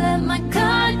loved. I let my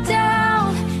guard down,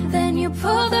 then you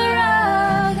pulled the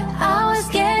rug. I was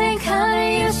getting kinda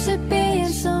used to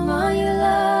being someone you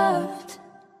loved.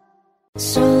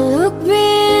 So look me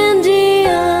in the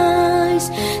eyes,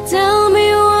 tell me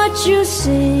what you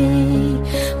see.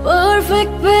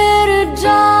 Perfect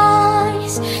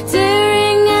paradise,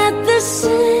 tearing at the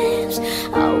seams.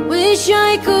 I wish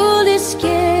I could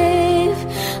escape.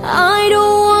 I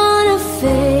don't wanna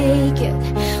fake it.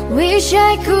 Wish wish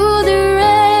I could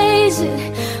erase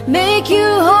it, make you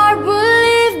hard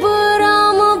believe, but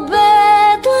I'm a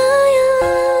bad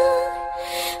liar,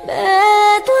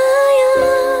 bad liar.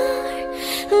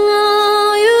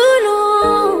 Now you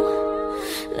know,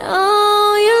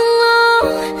 now you know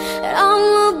that I'm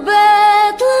a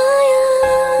bad liar,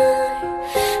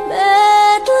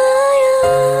 bad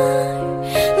liar.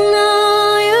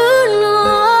 Now you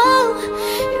know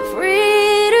you're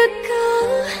free to go.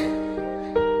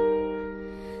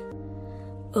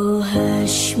 Oh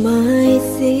hush my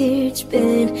fear, it's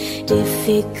been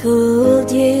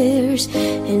difficult years,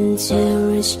 and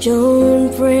terrorists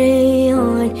don't prey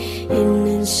on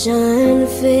innocent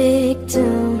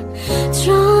victim.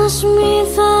 Trust me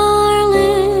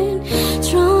darling,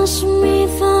 trust me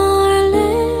darling.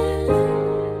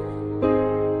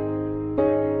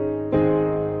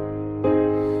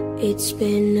 It's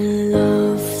been a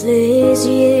loveless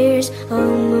years,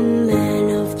 I'm a man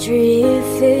of three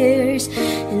fears: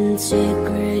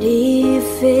 integrity,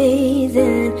 faith,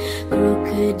 and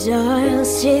crocodile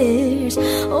tears.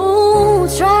 Oh,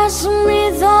 trust me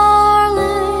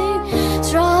darling,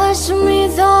 trust me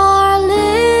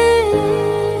darling.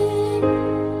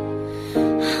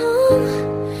 Oh,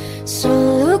 so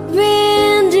look me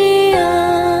in the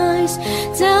eyes,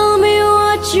 tell me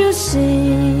what you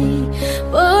see.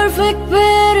 Perfect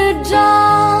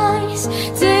paradise,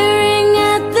 tearing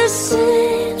at the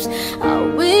seams. I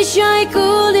wish I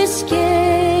could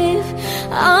escape,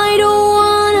 I don't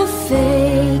wanna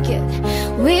fake it.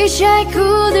 Wish I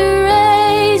could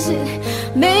erase it,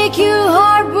 make you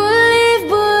hard believe,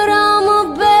 but I'm a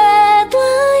bad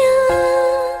liar,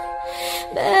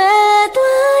 bad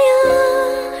liar.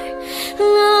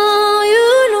 Now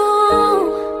you know,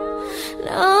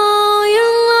 now you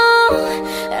know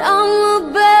that I'm a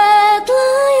bad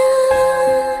liar,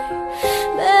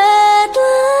 bad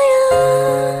liar.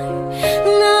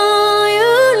 Now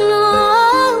you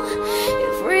know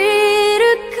you're free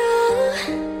to go.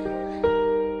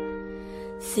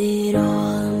 That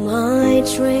all my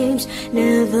dreams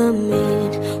never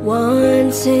mean one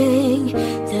thing.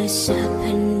 There's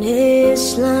happiness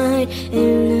line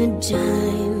in a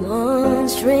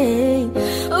diamond ring.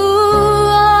 Oh,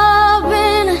 I've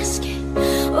been asking,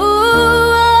 oh,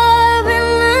 I've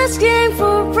been asking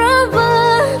for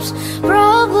problems,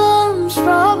 problems,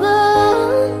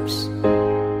 problems.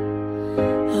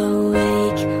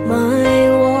 Awake my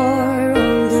war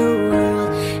on the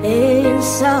world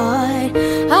inside.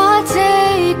 I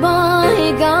take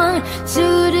my gun to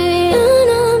the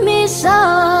enemy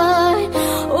side.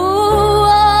 Oh,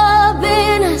 I've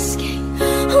been asking,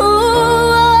 oh,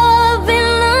 I've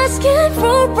been asking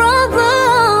for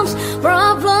problems,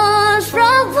 problems,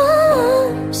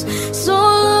 problems. So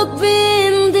look me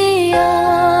in the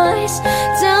eyes,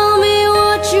 tell me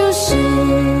what you see.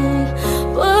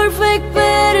 Perfect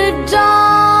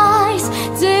paradise,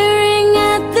 tearing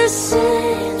at the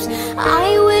seams.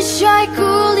 I wish I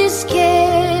could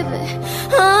escape it,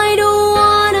 I don't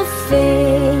wanna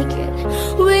fake it.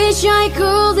 Wish I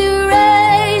could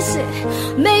erase it,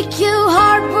 make you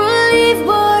hard believe,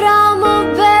 but I'm a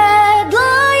bad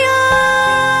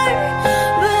liar,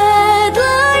 bad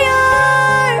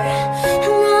liar.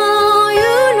 Now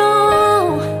you know,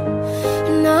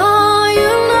 now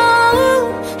you know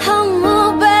I'm a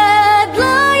bad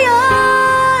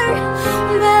liar,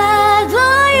 bad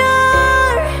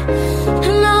liar.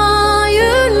 Now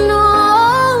you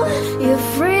know you're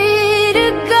free to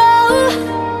go.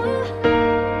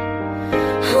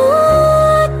 Oh,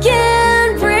 I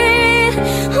can't breathe.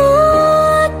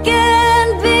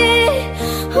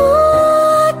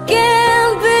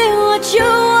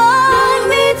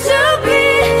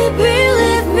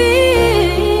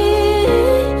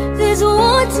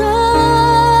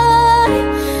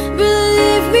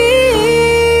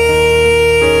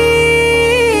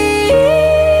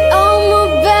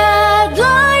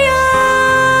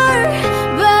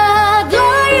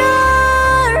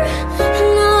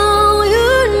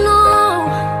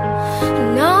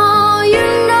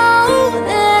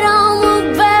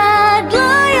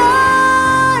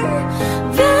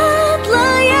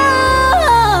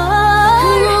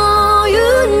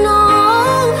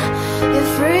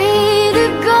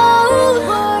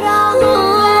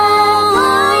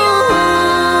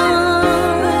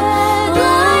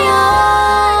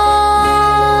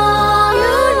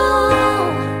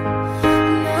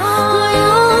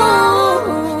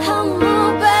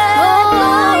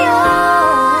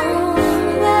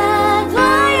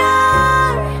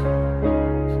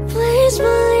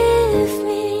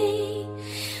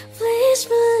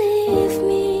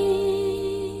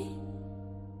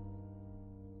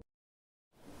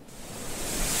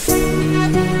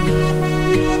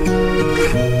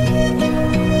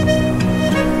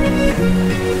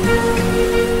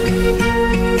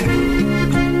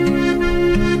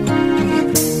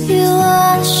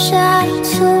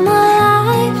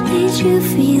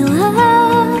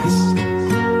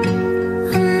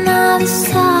 other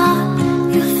side,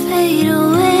 you fade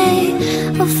away.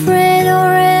 Afraid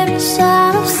or every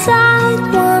out of sight.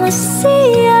 Wanna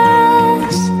see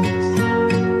us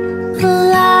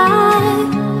alive.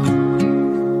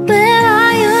 Where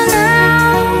are you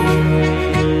now?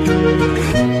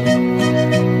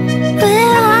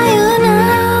 Where are you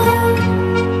now?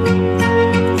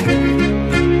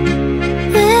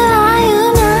 Where are you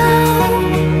now?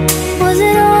 Was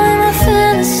it all in my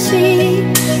fantasy?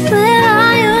 Where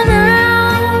are you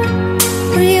now?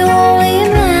 Were you only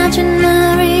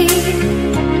imaginary?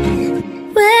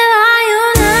 Where are you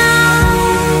now?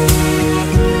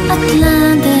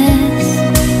 Atlantis,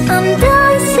 under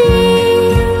the sea,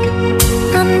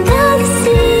 under the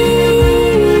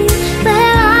sea.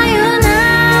 Where are you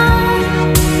now?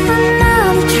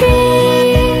 Another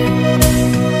tree.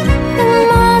 The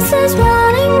monsters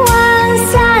running wild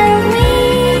inside of me.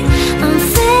 I'm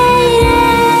faded.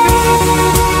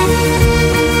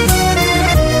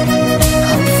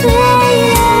 I'm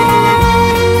faded.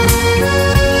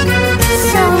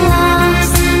 So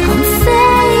lost. I'm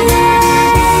faded.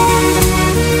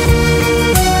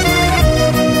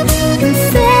 I'm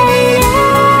faded.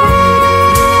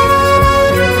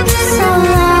 So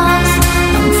lost.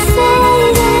 I'm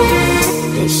faded.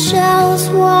 These shells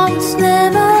once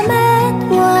never meant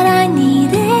what I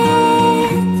needed.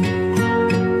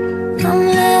 I'm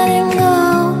letting go,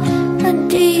 a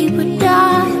deeper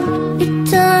dive,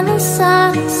 eternal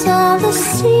silence of the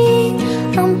sea.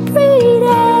 I'm breathing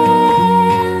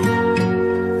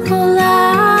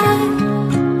alive.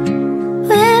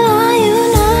 Where are you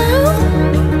now?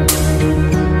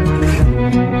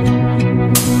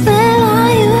 Where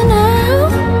are you now?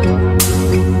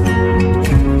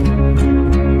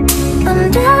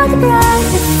 Under the bright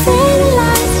and fading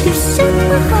lights, you set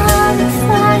my heart on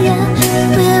fire.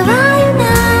 Where are you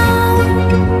now?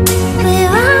 Where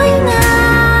are you now?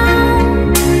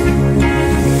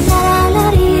 La la la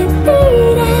dee dee,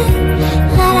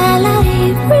 la la la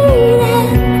dee dee,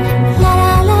 la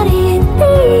la la dee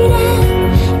dee,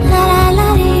 la la la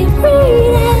dee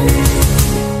dee.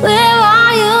 Where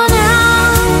are you now?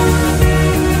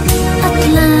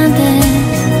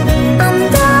 Atlantis,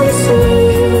 under the sea,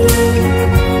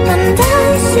 under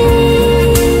the sea.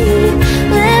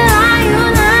 Where are you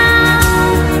now?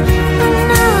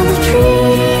 Another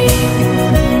tree.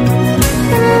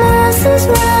 The monsters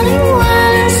running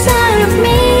wild inside of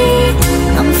me.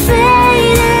 I'm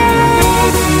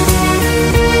faded.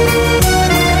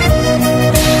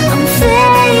 I'm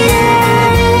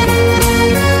faded.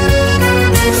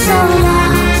 So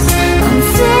lost. I'm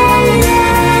faded.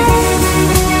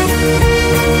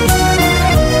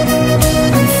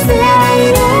 I'm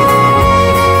faded.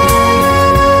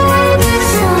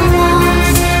 So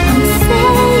lost. I'm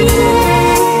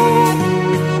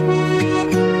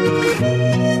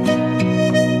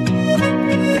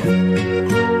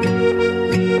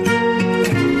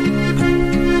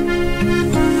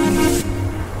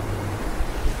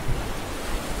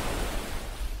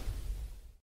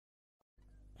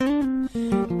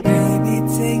Baby,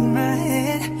 take my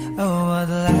hand. Oh, I'd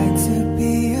like to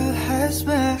be your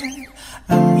husband.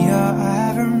 I'm your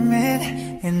Iron Man,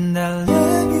 and I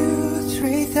love you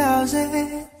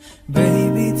 3,000.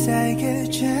 Baby, take a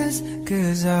chance,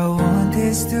 'cause I want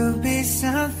this to be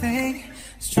something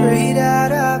straight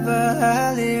out of a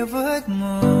Hollywood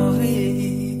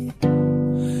movie.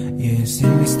 You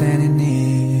see me standing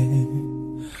here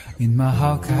in my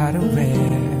hot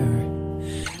wear,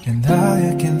 and all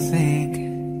you can think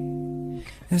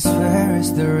is where is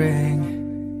the ring?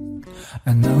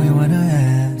 I know you wanna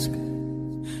ask,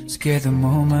 scared the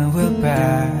moment will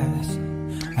pass.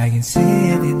 I can see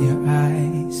it in your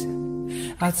eyes.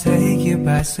 I'll take you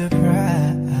by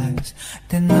surprise.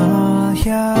 Then all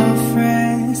your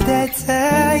friends that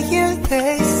tell you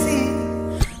they see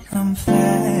I'm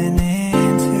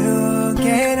planning to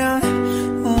get on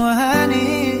one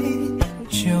knee.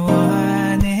 But you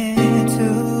want it to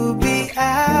be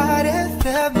out of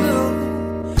the blue.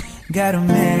 Gotta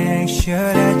make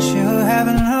sure that you have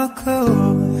no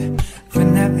clue when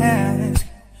I ask.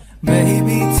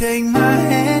 Baby, take my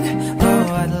hand. Oh,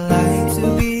 I'd like to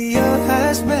be your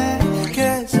husband,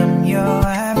 'cause I'm your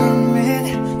Iron Man,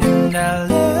 and I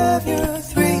love you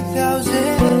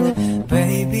 3,000.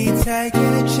 Baby, take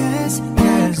a chance,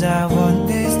 'cause I want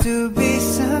this to be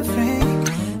something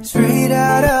straight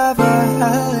out of a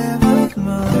Hollywood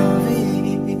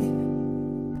movie.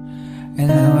 And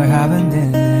now we're having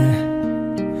dinner.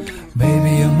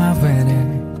 Baby, you're my wedding.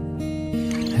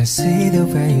 I see the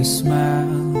way you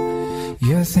smile.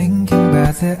 You're thinking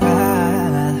about the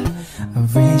eye. I'm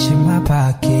reaching my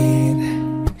pocket,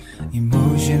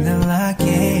 emotional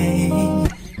locking.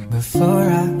 But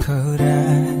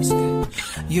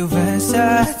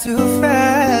closer, too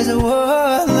fast. Oh,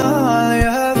 all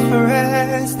your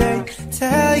friends, they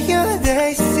tell you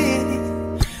they see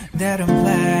that I'm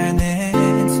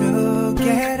planning to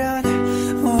get on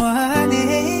one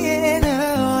knee.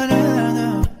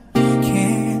 No.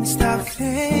 Can't stop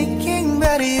thinking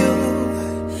about you.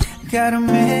 Gotta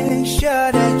make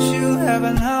sure that you have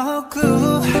no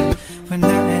clue. When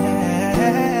I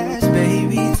ask,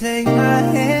 baby, take my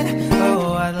hand.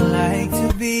 Oh, I'd like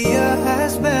to be your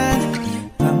husband.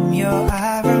 I'm your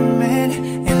Iron Man,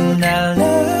 and I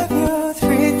love you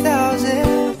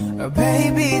 3,000. Oh,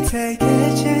 baby, take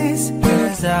a chance,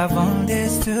 'cause I want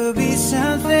this to be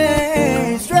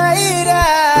something straight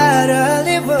out of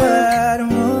Hollywood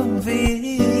movie.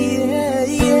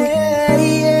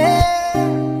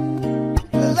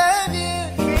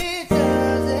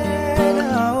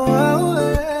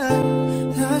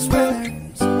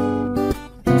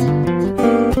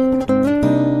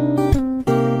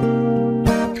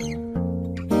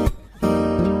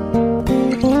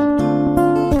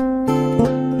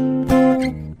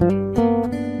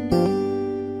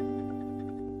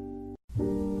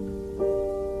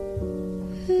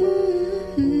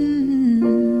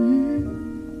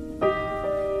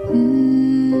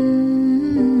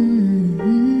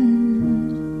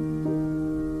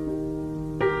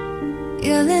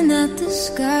 Yelling at the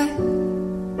sky,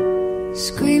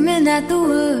 screaming at the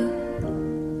world.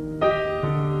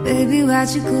 Baby, why'd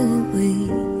you go away?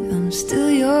 I'm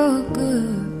still your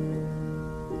girl.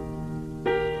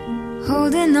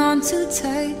 Holding on too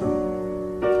tight,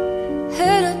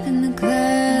 head up in the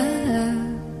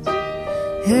clouds.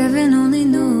 Heaven only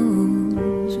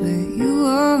knows where you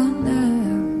are now.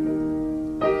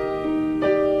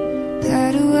 How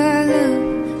do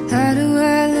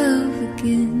I love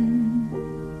again?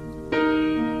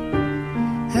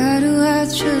 How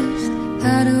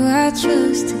do I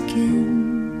trust again?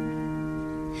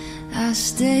 I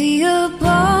stay up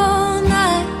all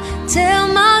night, tell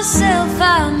myself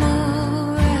I'm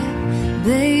alright.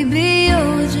 Baby,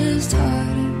 you're just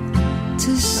harder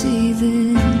to see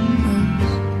than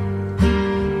most.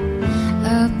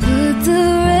 I put the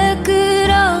record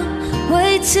on,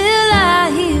 wait till I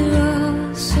hear a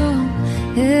song.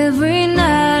 Every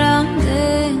night I'm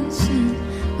dancing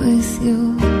with you.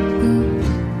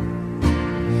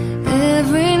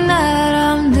 Every night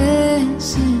I'm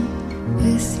dancing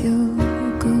with your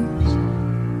ghost.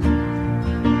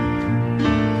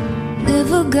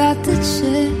 Never got the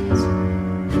chance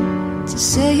to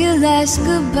say your last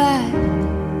goodbye.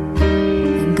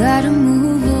 I gotta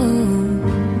move on,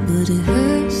 but it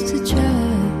hurts to try.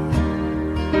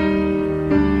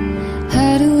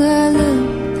 How do I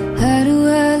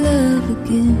love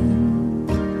again?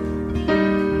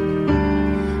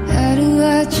 How do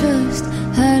I trust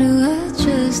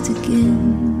again?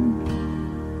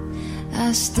 I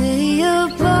stay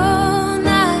up all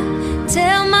night,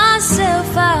 tell myself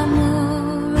I'm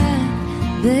alright.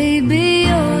 Baby,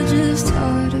 you're just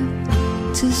harder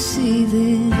to see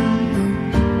than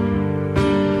most.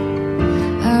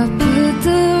 I put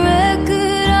the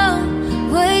record on,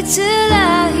 wait till I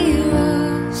hear a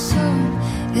song.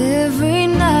 Every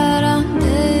night I'm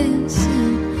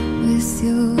dancing with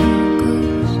your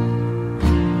ghost.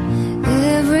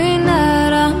 Every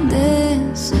night I'm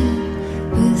dancing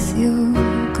with your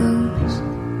ghost.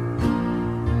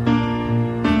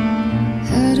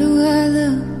 How do I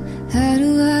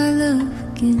love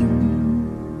again?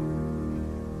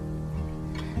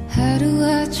 How do I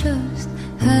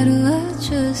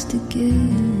trust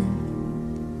again?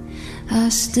 I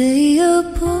stay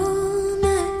up all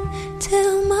night,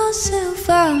 tell myself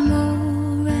I'm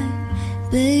alright.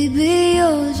 Baby,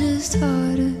 you're just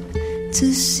harder to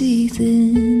see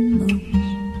than most.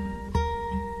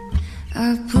 I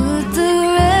put the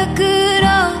record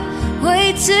on,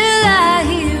 wait till I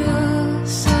hear a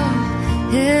song.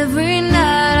 Every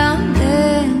night I'm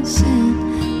dancing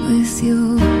with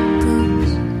your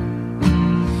ghost.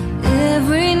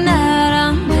 Every night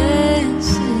I'm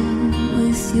dancing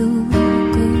with your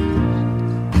ghost.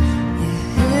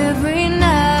 Yeah, every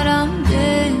night I'm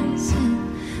dancing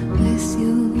with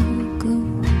your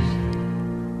ghost.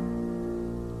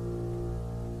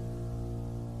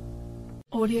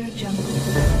 Audio Jungle.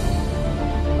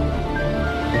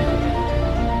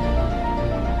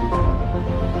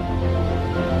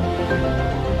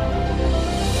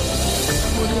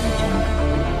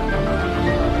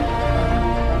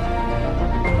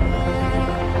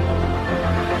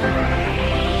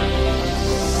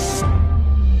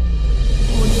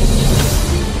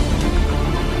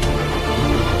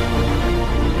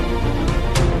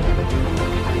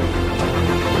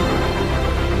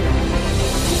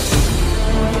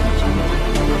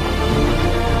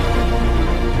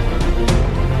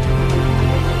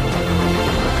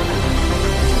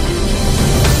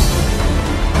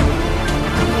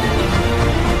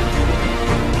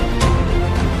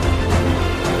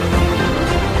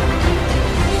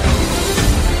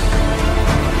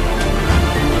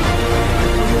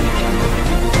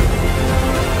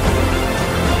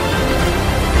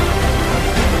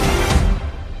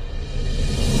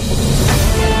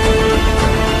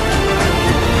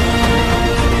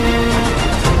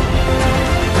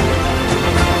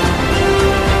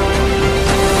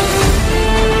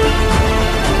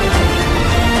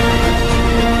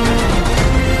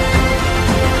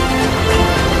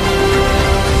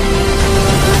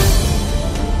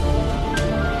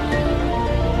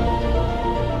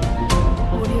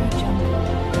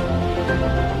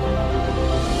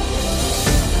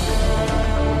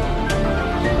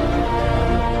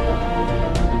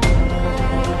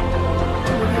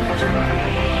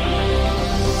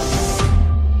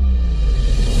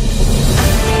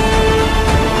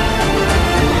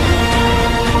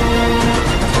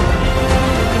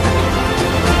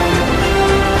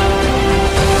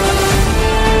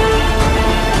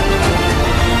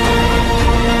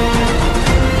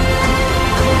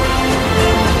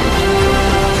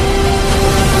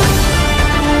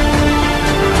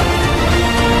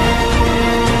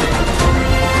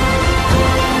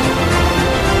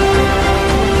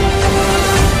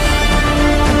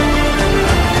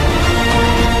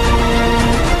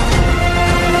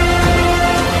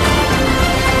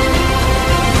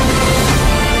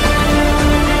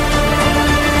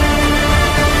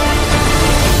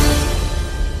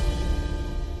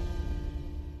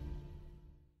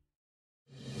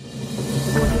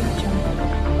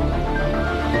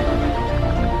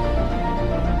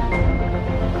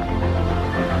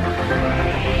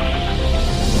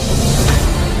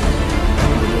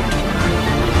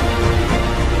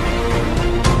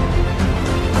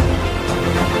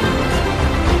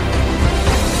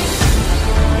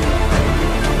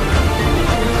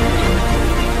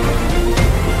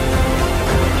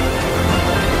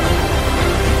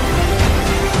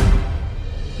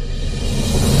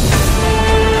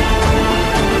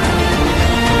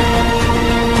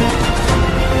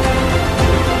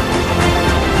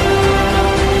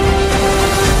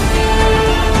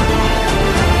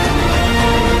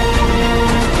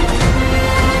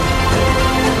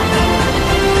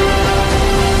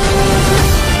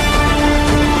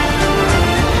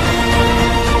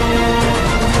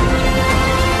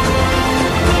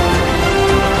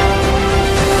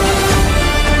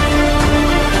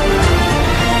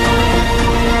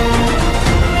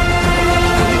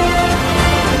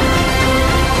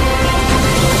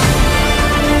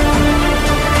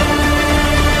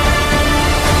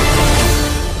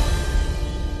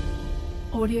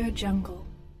 Audio Jungle.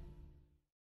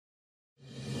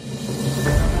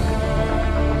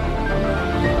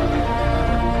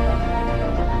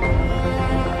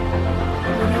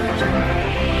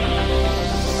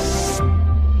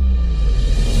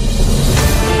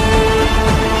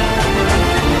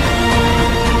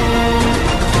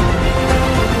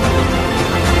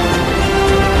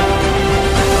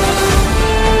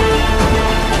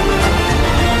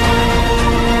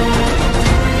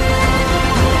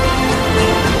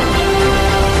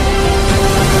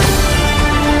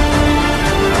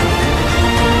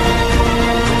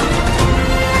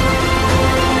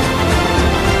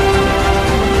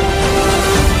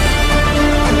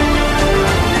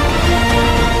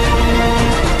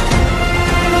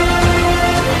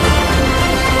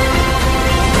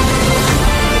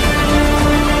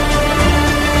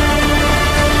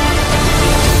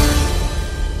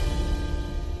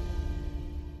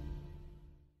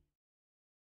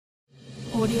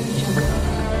 Audio Jungle.